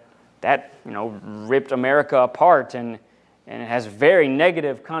 That ripped America apart and it has very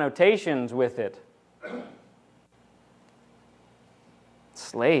negative connotations with it.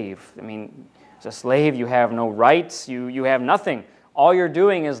 Slave. I mean, as a slave, you have no rights. You have nothing. All you're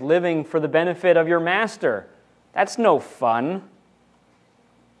doing is living for the benefit of your master. That's no fun.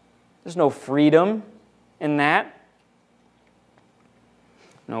 There's no freedom in that.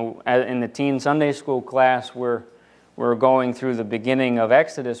 In the teen Sunday school class, we're going through the beginning of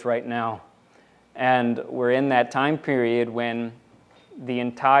Exodus right now. And we're in that time period when the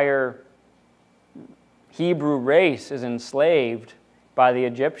entire Hebrew race is enslaved by the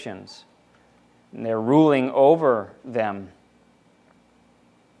Egyptians. And they're ruling over them.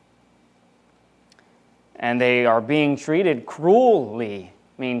 And they are being treated cruelly,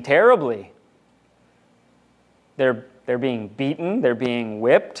 terribly. They're being beaten, they're being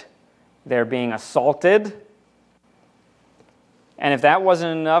whipped, they're being assaulted. And if that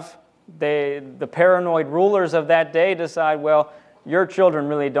wasn't enough, the paranoid rulers of that day decide, well, your children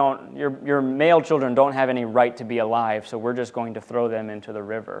really don't, your male children don't have any right to be alive, so we're just going to throw them into the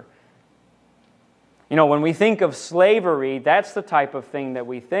river. When we think of slavery, that's the type of thing that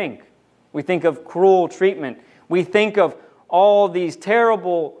we think. We think of cruel treatment. We think of all these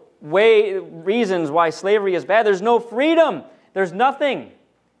terrible reasons why slavery is bad. There's no freedom. There's nothing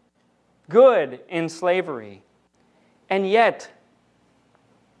good in slavery. And yet,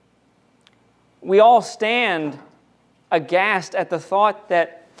 we all stand aghast at the thought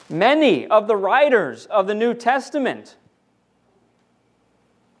that many of the writers of the New Testament,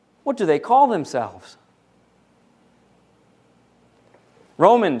 what do they call themselves?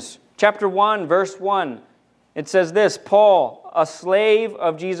 Romans chapter 1, verse 1, it says this, Paul, a slave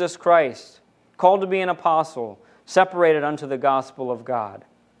of Jesus Christ, called to be an apostle, separated unto the gospel of God.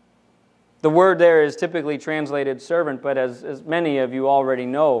 The word there is typically translated servant, but as many of you already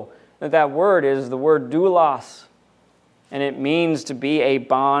know, that word is the word doulos, and it means to be a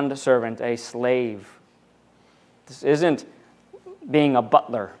bond servant, a slave. This isn't being a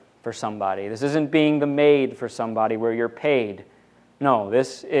butler for somebody. This isn't being the maid for somebody where you're paid. No,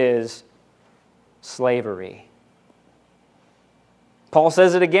 this is slavery. Paul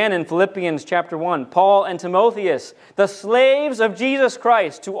says it again in Philippians chapter 1. Paul and Timotheus, the slaves of Jesus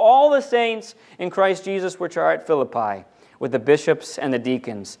Christ, to all the saints in Christ Jesus which are at Philippi, with the bishops and the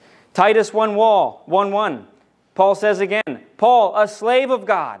deacons. Titus 1:1. Paul says again, Paul, a slave of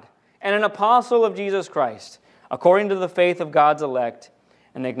God and an apostle of Jesus Christ, according to the faith of God's elect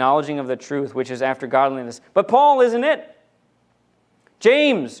and the acknowledging of the truth which is after godliness. But Paul isn't it.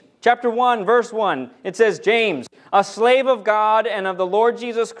 James chapter 1, verse 1, it says, James, a slave of God and of the Lord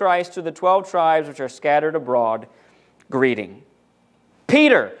Jesus Christ to the 12 tribes which are scattered abroad, greeting.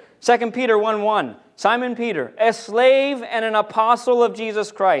 Peter, 2 Peter 1:1, Simon Peter, a slave and an apostle of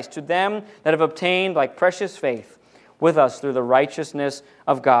Jesus Christ, to them that have obtained like precious faith with us through the righteousness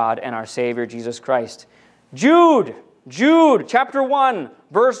of God and our Savior Jesus Christ. Jude, chapter 1,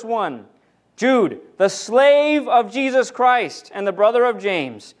 verse 1, Jude, the slave of Jesus Christ and the brother of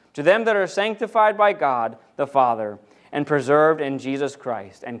James, to them that are sanctified by God the Father and preserved in Jesus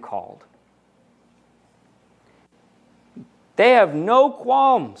Christ and called. They have no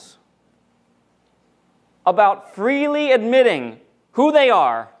qualms about freely admitting who they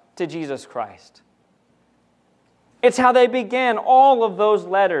are to Jesus Christ. It's how they began all of those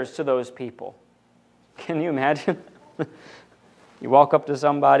letters to those people. Can you imagine? You walk up to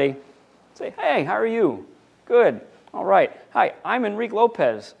somebody, say, hey, how are you? Good. All right. Hi, I'm Enric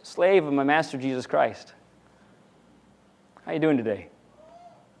Lopez, slave of my master Jesus Christ. How you doing today?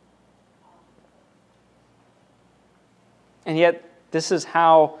 And yet, this is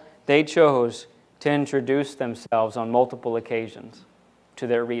how they chose to introduce themselves on multiple occasions to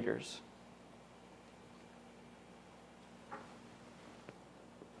their readers.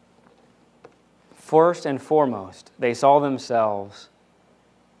 first and foremost, they saw themselves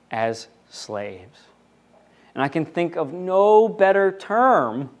as slaves. And I can think of no better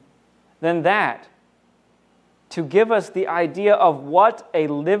term than that to give us the idea of what a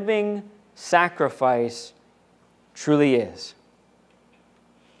living sacrifice truly is.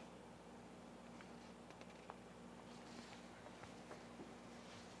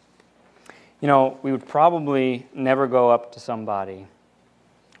 You know, we would probably never go up to somebody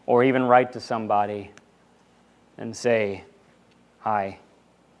or even write to somebody and say, "Hi,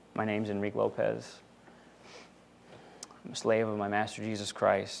 my name's Enric Lopez. I'm a slave of my Master Jesus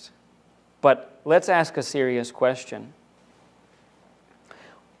Christ." But let's ask a serious question.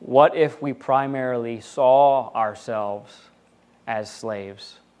 What if we primarily saw ourselves as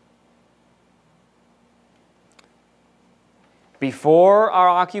slaves? Before our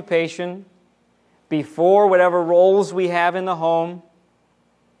occupation, before whatever roles we have in the home,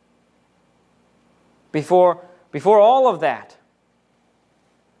 before all of that,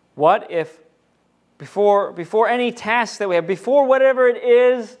 what if before any tasks that we have, before whatever it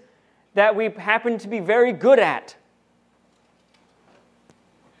is that we happen to be very good at,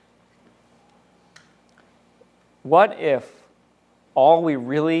 what if all we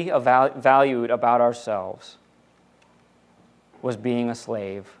really valued about ourselves was being a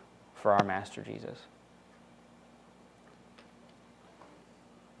slave for our Master Jesus?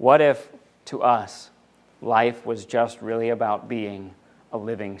 What if, to us, life was just really about being a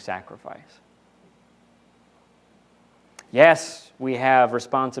living sacrifice? Yes, we have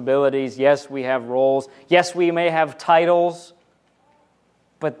responsibilities. Yes, we have roles. Yes, we may have titles.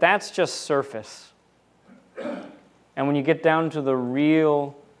 But that's just surface. And when you get down to the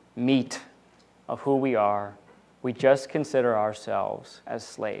real meat of who we are, we just consider ourselves as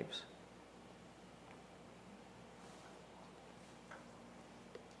slaves.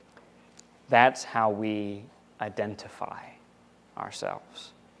 That's how we identify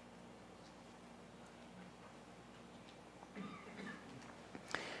ourselves.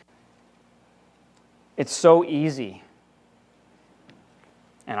 It's so easy,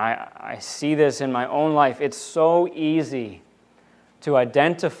 and I see this in my own life, it's so easy to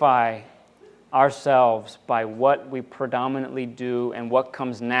identify ourselves by what we predominantly do and what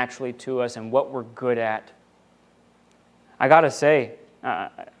comes naturally to us and what we're good at. I got to say,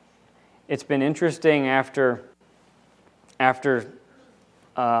 it's been interesting after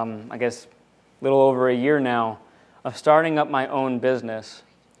I guess, a little over a year now of starting up my own business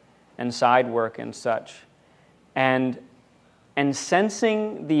and side work and such, and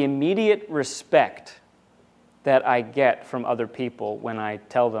sensing the immediate respect that I get from other people when I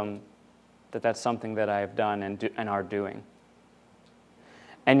tell them that that's something that I have done and are doing.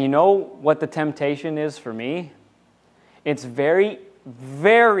 And you know what the temptation is for me? It's very,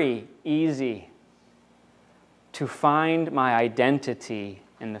 very easy to find my identity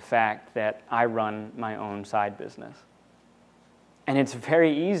in the fact that I run my own side business. And it's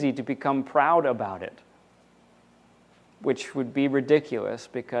very easy to become proud about it, which would be ridiculous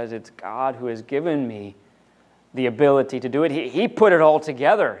because it's God who has given me the ability to do it. He put it all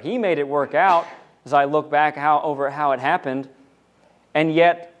together. He made it work out as I look back over how it happened. And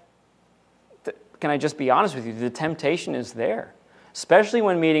yet, can I just be honest with you, the temptation is there, especially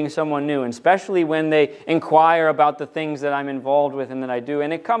when meeting someone new, and especially when they inquire about the things that I'm involved with and that I do,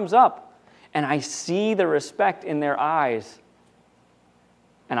 and it comes up, and I see the respect in their eyes,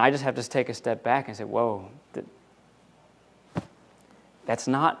 and I just have to take a step back and say, whoa, that's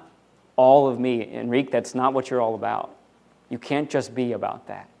not all of me. Enric, that's not what you're all about. You can't just be about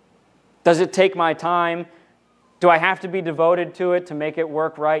that. Does it take my time? Do I have to be devoted to it to make it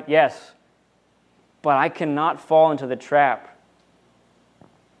work right? Yes. But I cannot fall into the trap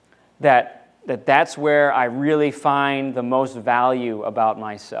that's where I really find the most value about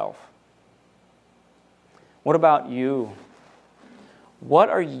myself. What about you? What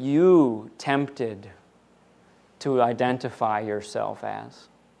are you tempted to identify yourself as?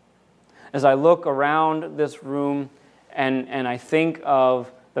 As I look around this room and I think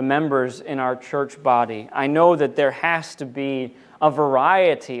of the members in our church body, I know that there has to be a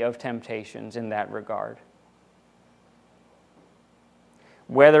variety of temptations in that regard.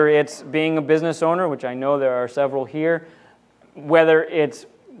 Whether it's being a business owner, which I know there are several here, whether it's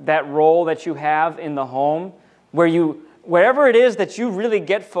that role that you have in the home, wherever it is that you really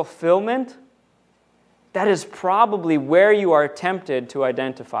get fulfillment, that is probably where you are tempted to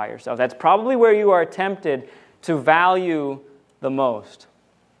identify yourself. That's probably where you are tempted to value the most.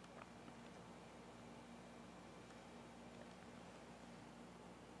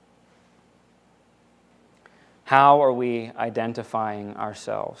 How are we identifying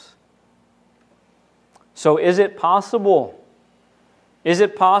ourselves? So is it possible? Is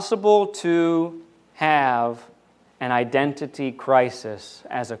it possible to have an identity crisis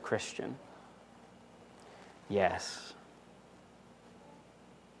as a Christian? Yes.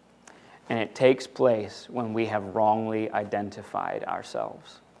 And it takes place when we have wrongly identified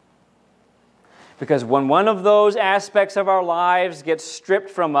ourselves. Because when one of those aspects of our lives gets stripped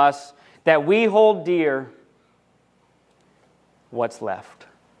from us that we hold dear, what's left?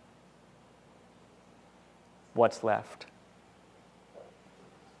 What's left?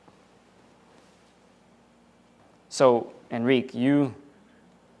 So, Enric,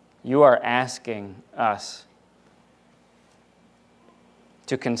 you are asking us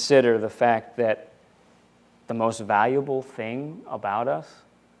to consider the fact that the most valuable thing about us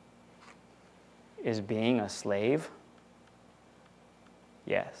is being a slave?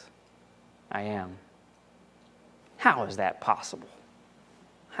 Yes, I am. How is that possible?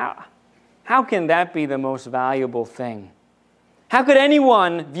 How can that be the most valuable thing? How could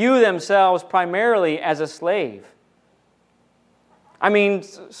anyone view themselves primarily as a slave? I mean,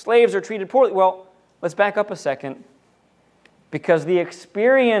 slaves are treated poorly. Well, let's back up a second. Because the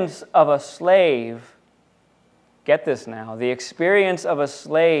experience of a slave, get this now, the experience of a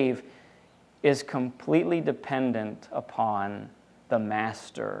slave is completely dependent upon the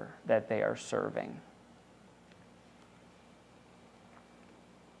master that they are serving.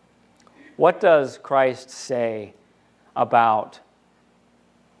 What does Christ say about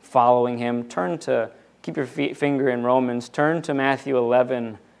following Him? Keep your finger in Romans, turn to Matthew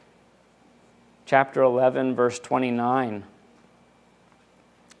 11, chapter 11, verse 29.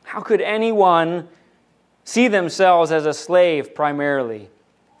 How could anyone see themselves as a slave primarily?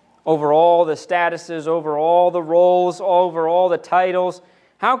 Over all the statuses, over all the roles, over all the titles.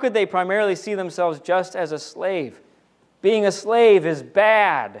 How could they primarily see themselves just as a slave? Being a slave is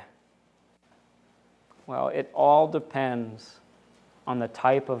bad. Well, it all depends on the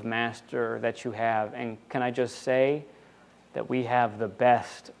type of master that you have. And can I just say that we have the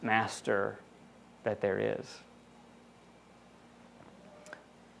best master that there is?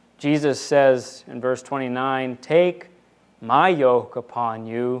 Jesus says in verse 29, "Take my yoke upon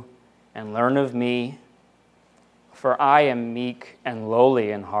you and learn of me, for I am meek and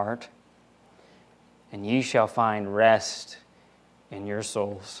lowly in heart, and ye shall find rest in your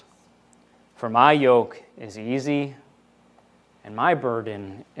souls. For my yoke is easy and my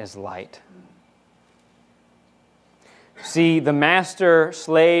burden is light." See, the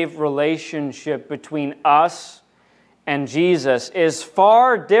master-slave relationship between us and Jesus is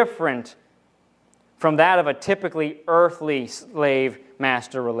far different from that of a typically earthly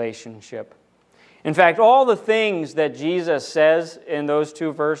slave-master relationship. In fact, all the things that Jesus says in those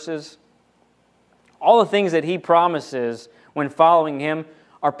two verses, all the things that He promises when following Him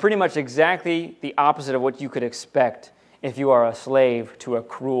are pretty much exactly the opposite of what you could expect if you are a slave to a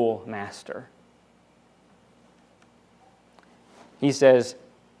cruel master. He says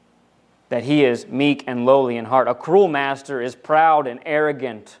that He is meek and lowly in heart. A cruel master is proud and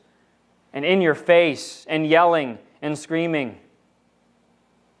arrogant and in your face and yelling and screaming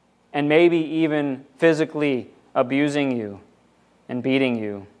and maybe even physically abusing you and beating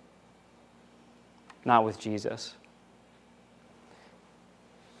you. Not with Jesus.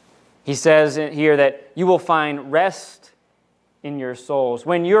 He says here that you will find rest in your souls.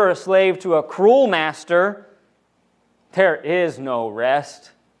 When you're a slave to a cruel master, there is no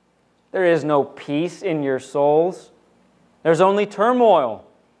rest. There is no peace in your souls. There's only turmoil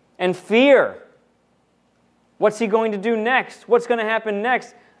and fear. What's he going to do next? What's going to happen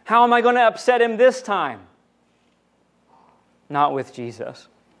next? How am I going to upset him this time? Not with Jesus.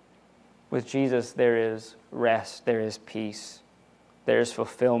 With Jesus, there is rest, there is peace, there is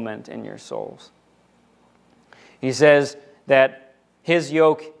fulfillment in your souls. He says that His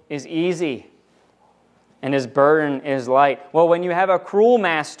yoke is easy and His burden is light. Well, when you have a cruel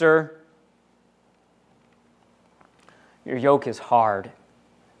master, your yoke is hard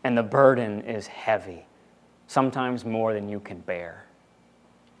and the burden is heavy, sometimes more than you can bear.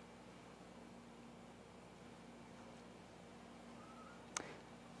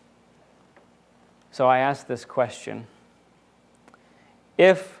 So I ask this question.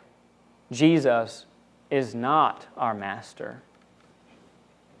 If Jesus is not our master,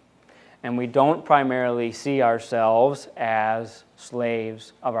 and we don't primarily see ourselves as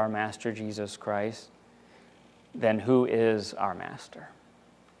slaves of our master Jesus Christ, then who is our master?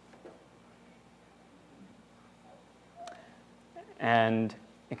 And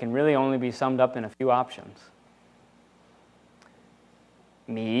it can really only be summed up in a few options.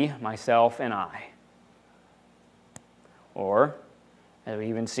 Me, myself, and I. Or, as we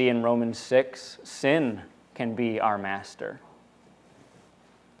even see in Romans 6, sin can be our master.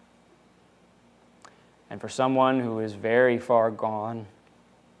 And for someone who is very far gone,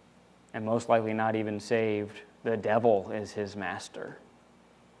 and most likely not even saved, the devil is his master.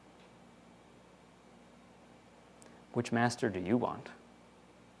 Which master do you want?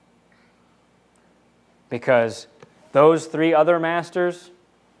 Because those three other masters,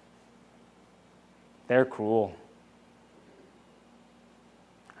 they're cruel.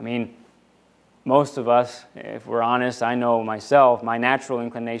 I mean, most of us, if we're honest, I know myself, my natural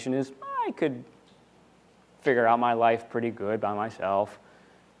inclination is I could figure out my life pretty good by myself.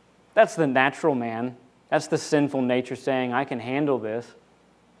 That's the natural man. That's the sinful nature saying, I can handle this.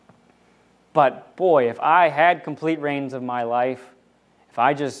 But boy, if I had complete reins of my life, if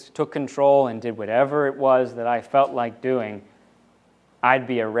I just took control and did whatever it was that I felt like doing, I'd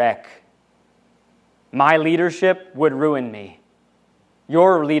be a wreck. My leadership would ruin me.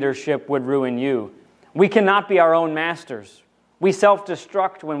 Your leadership would ruin you. We cannot be our own masters. We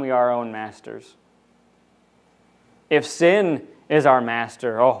self-destruct when we are our own masters. If sin is our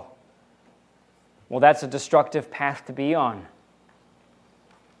master, well, that's a destructive path to be on.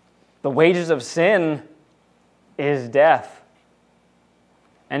 The wages of sin is death.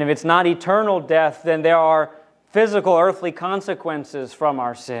 And if it's not eternal death, then there are physical earthly consequences from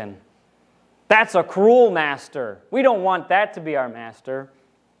our sin. That's a cruel master. We don't want that to be our master.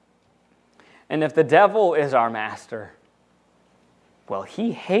 And if the devil is our master, well,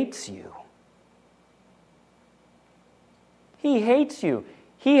 he hates you. He hates you.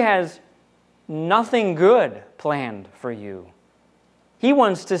 He has nothing good planned for you. He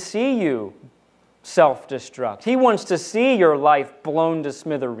wants to see you self-destruct. He wants to see your life blown to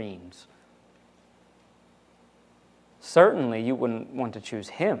smithereens. Certainly, you wouldn't want to choose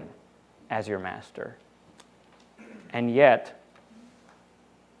him as your master. And yet,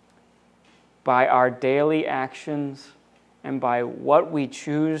 by our daily actions and by what we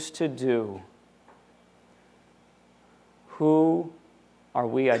choose to do, who are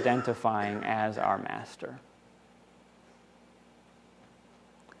we identifying as our master?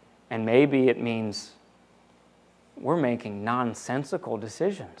 And maybe it means we're making nonsensical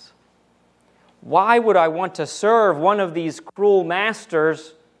decisions. Why would I want to serve one of these cruel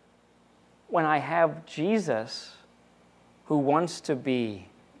masters when I have Jesus who wants to be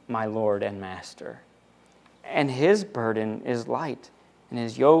my Lord and Master? And his burden is light, and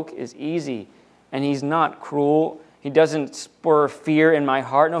his yoke is easy, and he's not cruel. He doesn't spur fear in my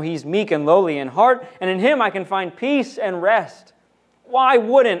heart. No, he's meek and lowly in heart, and in him I can find peace and rest. Why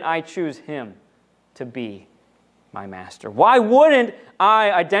wouldn't I choose him to be my master? Why wouldn't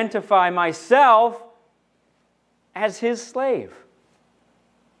I identify myself as his slave?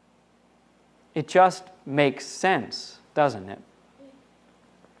 It just makes sense, doesn't it?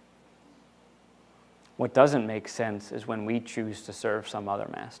 What doesn't make sense is when we choose to serve some other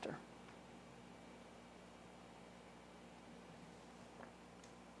master.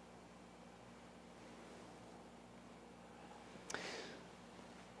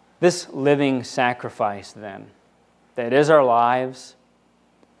 This living sacrifice, then, that is our lives,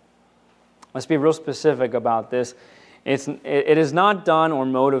 let's be real specific about this. It is not done or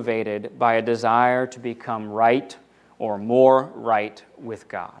motivated by a desire to become right or more right with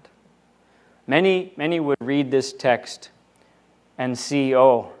God. Many would read this text and see,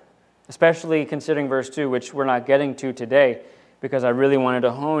 especially considering verse 2, which we're not getting to today, because I really wanted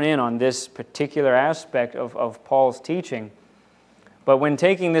to hone in on this particular aspect of Paul's teaching. But when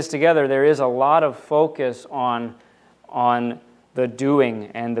taking this together, there is a lot of focus on the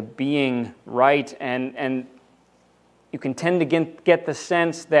doing and the being right, and you can tend to get the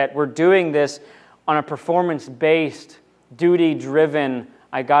sense that we're doing this on a performance-based, duty-driven,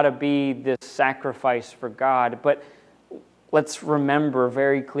 I got to be this sacrifice for God. But let's remember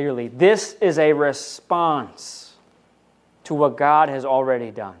very clearly, this is a response to what God has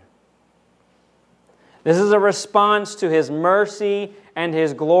already done. This is a response to his mercy and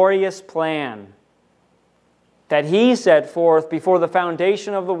his glorious plan that he set forth before the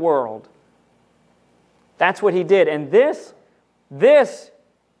foundation of the world. That's what he did. And this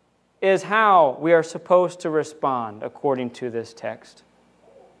is how we are supposed to respond according to this text.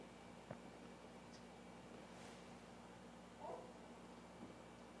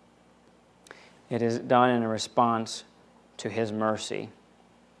 It is done in a response to his mercy.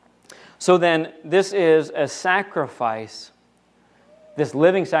 So then, this is a sacrifice, this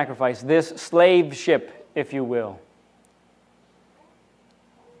living sacrifice, this slave ship, if you will,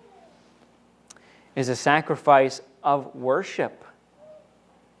 is a sacrifice of worship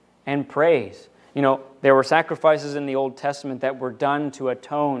and praise. You know, there were sacrifices in the Old Testament that were done to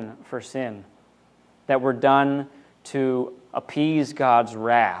atone for sin. that were done to appease God's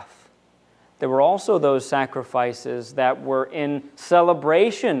wrath. There were also those sacrifices that were in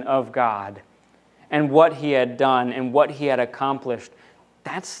celebration of God and what He had done and what He had accomplished.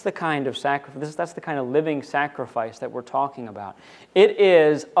 That's the kind of sacrifice, that's the kind of living sacrifice that we're talking about. It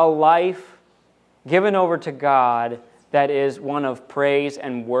is a life given over to God that is one of praise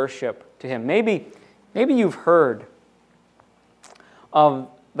and worship to Him. Maybe you've heard of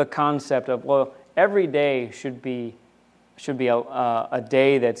the concept of, well, every day should be a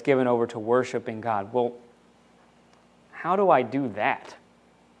day that's given over to worshiping God. Well, how do I do that?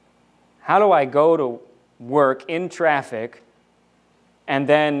 How do I go to work in traffic and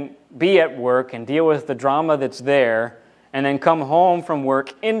then be at work and deal with the drama that's there, and then come home from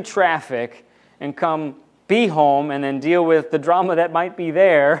work in traffic and be home and then deal with the drama that might be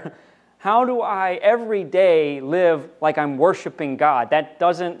there? How do I every day live like I'm worshiping God? That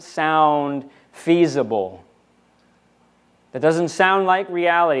doesn't sound feasible. That doesn't sound like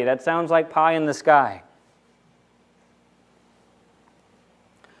reality. That sounds like pie in the sky.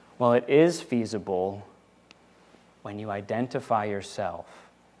 Well, it is feasible when you identify yourself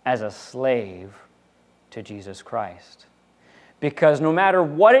as a slave to Jesus Christ. Because no matter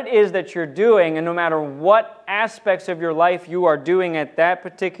what it is that you're doing, and no matter what aspects of your life you are doing at that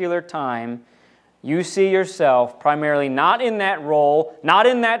particular time, you see yourself primarily not in that role, not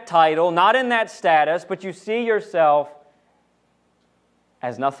in that title, not in that status, but you see yourself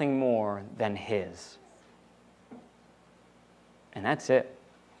as nothing more than His. And that's it.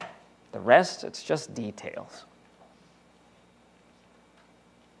 The rest, it's just details.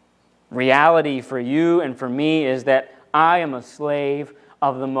 Reality for you and for me is that I am a slave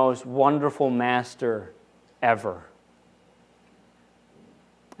of the most wonderful master ever.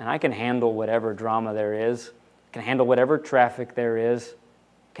 And I can handle whatever drama there is, can handle whatever traffic there is,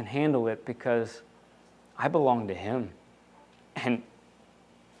 can handle it because I belong to Him. And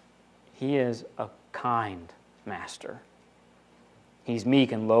He is a kind master. He's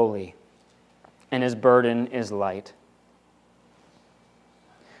meek and lowly, and His burden is light.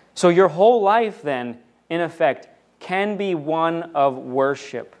 So your whole life then, in effect, can be one of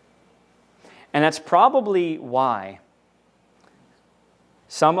worship. And that's probably why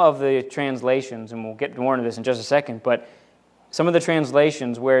some of the translations, and we'll get more into this in just a second, but some of the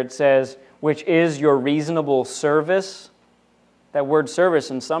translations where it says, which is your reasonable service, that word service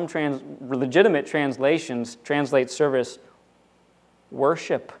in some legitimate translations translates service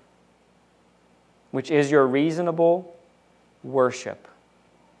worship, which is your reasonable worship.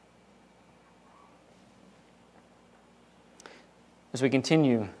 As we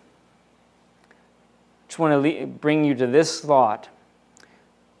continue, I just want to bring you to this thought.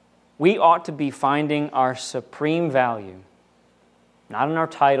 We ought to be finding our supreme value, not in our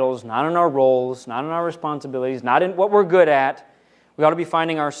titles, not in our roles, not in our responsibilities, not in what we're good at. We ought to be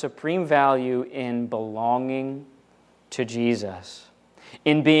finding our supreme value in belonging to Jesus,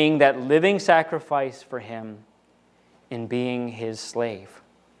 in being that living sacrifice for Him, in being His slave.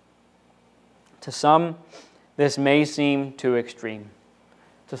 To some, this may seem too extreme.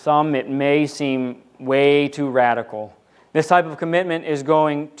 To some, it may seem way too radical. This type of commitment is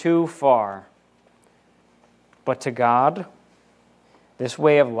going too far. But to God, this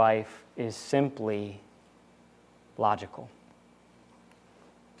way of life is simply logical.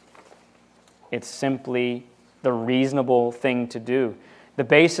 It's simply the reasonable thing to do. The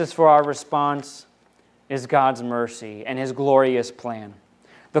basis for our response is God's mercy and His glorious plan.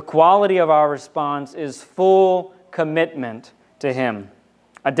 The quality of our response is full commitment to Him,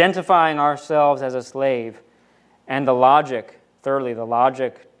 identifying ourselves as a slave. And the logic, thirdly, the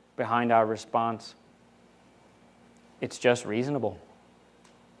logic behind our response, it's just reasonable.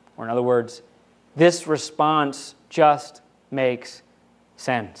 Or in other words, this response just makes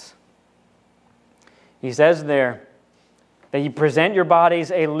sense. He says there that you present your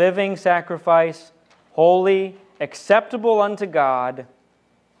bodies a living sacrifice, holy, acceptable unto God.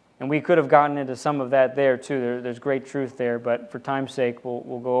 And we could have gotten into some of that there too. There's great truth there, but for time's sake,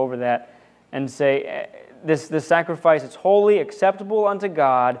 we'll go over that and say this sacrifice is holy, acceptable unto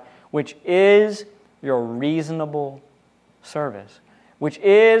God, which is your reasonable service, which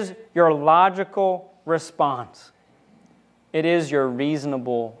is your logical response. It is your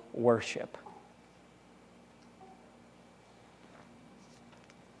reasonable worship.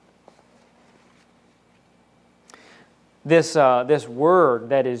 This word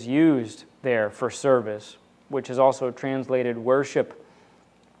that is used there for service, which is also translated worship,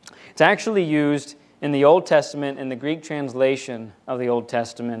 it's actually used in the Old Testament, in the Greek translation of the Old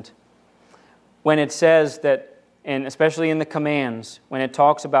Testament, when it says that and especially in the commands, when it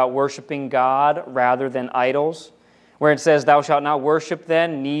talks about worshiping God rather than idols, where it says, "Thou shalt not worship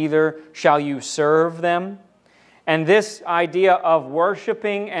them, neither shall you serve them." And this idea of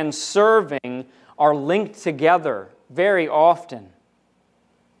worshiping and serving are linked together very often.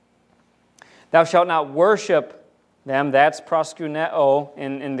 Thou shalt not worship them, that's proskuneo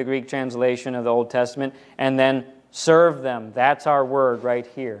in the Greek translation of the Old Testament, and then serve them, that's our word right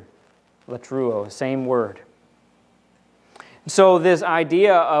here, latruo, same word. So this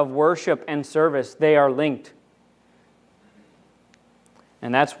idea of worship and service, they are linked.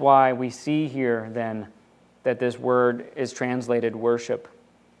 And that's why we see here then that this word is translated worship.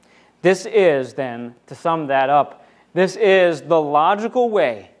 This is then, to sum that up, this is the logical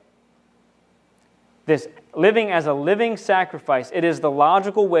way. This living as a living sacrifice, it is the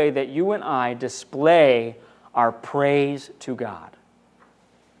logical way that you and I display our praise to God.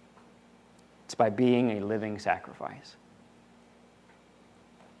 It's by being a living sacrifice.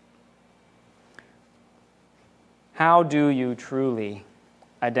 How do you truly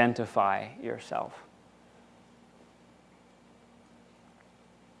identify yourself?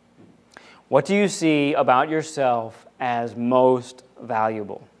 What do you see about yourself as most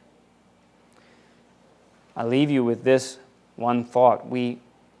valuable? I leave you with this one thought. We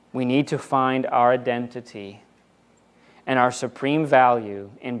need to find our identity and our supreme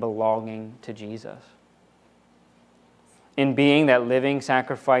value in belonging to Jesus, in being that living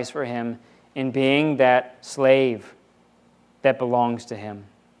sacrifice for Him, in being that slave that belongs to Him,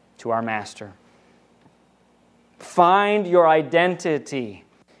 to our Master. Find your identity,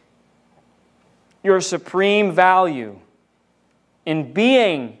 your supreme value in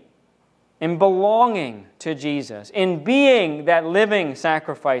being, in belonging to Jesus, in being that living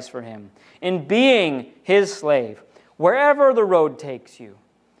sacrifice for Him, in being His slave. Wherever the road takes you,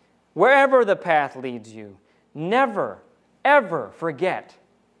 wherever the path leads you, never, ever forget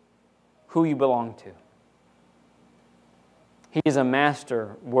who you belong to. He is a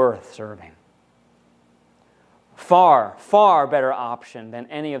master worth serving. Far, far better option than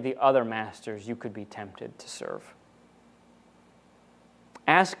any of the other masters you could be tempted to serve.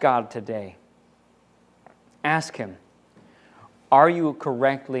 Ask God today. Ask Him, are you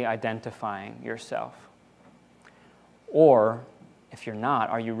correctly identifying yourself? Or, if you're not,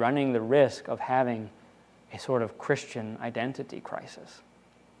 are you running the risk of having a sort of Christian identity crisis?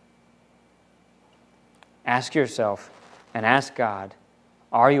 Ask yourself and ask God,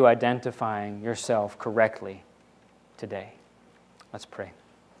 are you identifying yourself correctly today? Let's pray.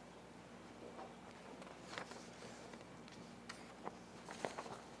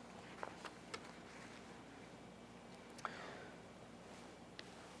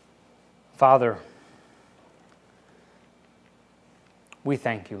 Father, we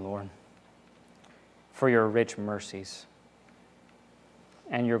thank you, Lord, for your rich mercies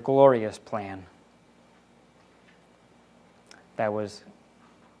and your glorious plan that was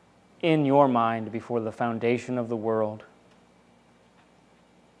in your mind before the foundation of the world.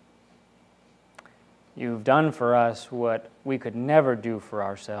 You've done for us what we could never do for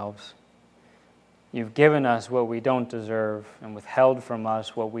ourselves. You've given us what we don't deserve and withheld from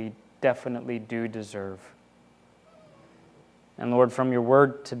us what we definitely do deserve. And Lord, from your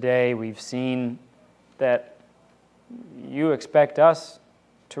word today, we've seen that you expect us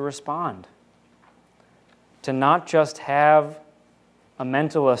to respond, to not just have a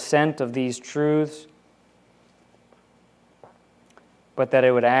mental assent of these truths, but that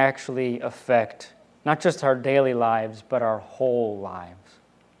it would actually affect not just our daily lives, but our whole lives.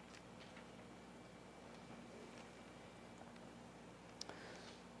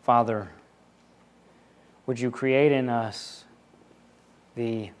 Father, would you create in us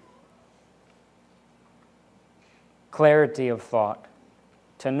the clarity of thought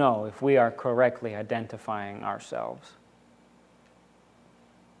to know if we are correctly identifying ourselves?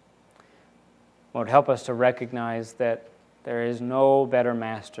 Lord, help us to recognize that there is no better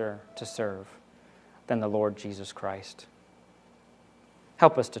master to serve than the Lord Jesus Christ.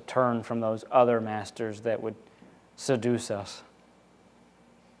 Help us to turn from those other masters that would seduce us.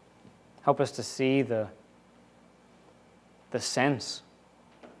 Help us to see the sense,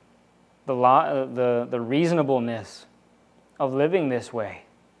 the reasonableness of living this way.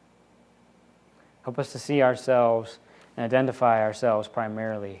 Help us to see ourselves and identify ourselves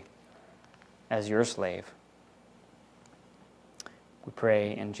primarily as your slave. We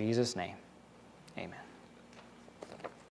pray in Jesus' name. Amen.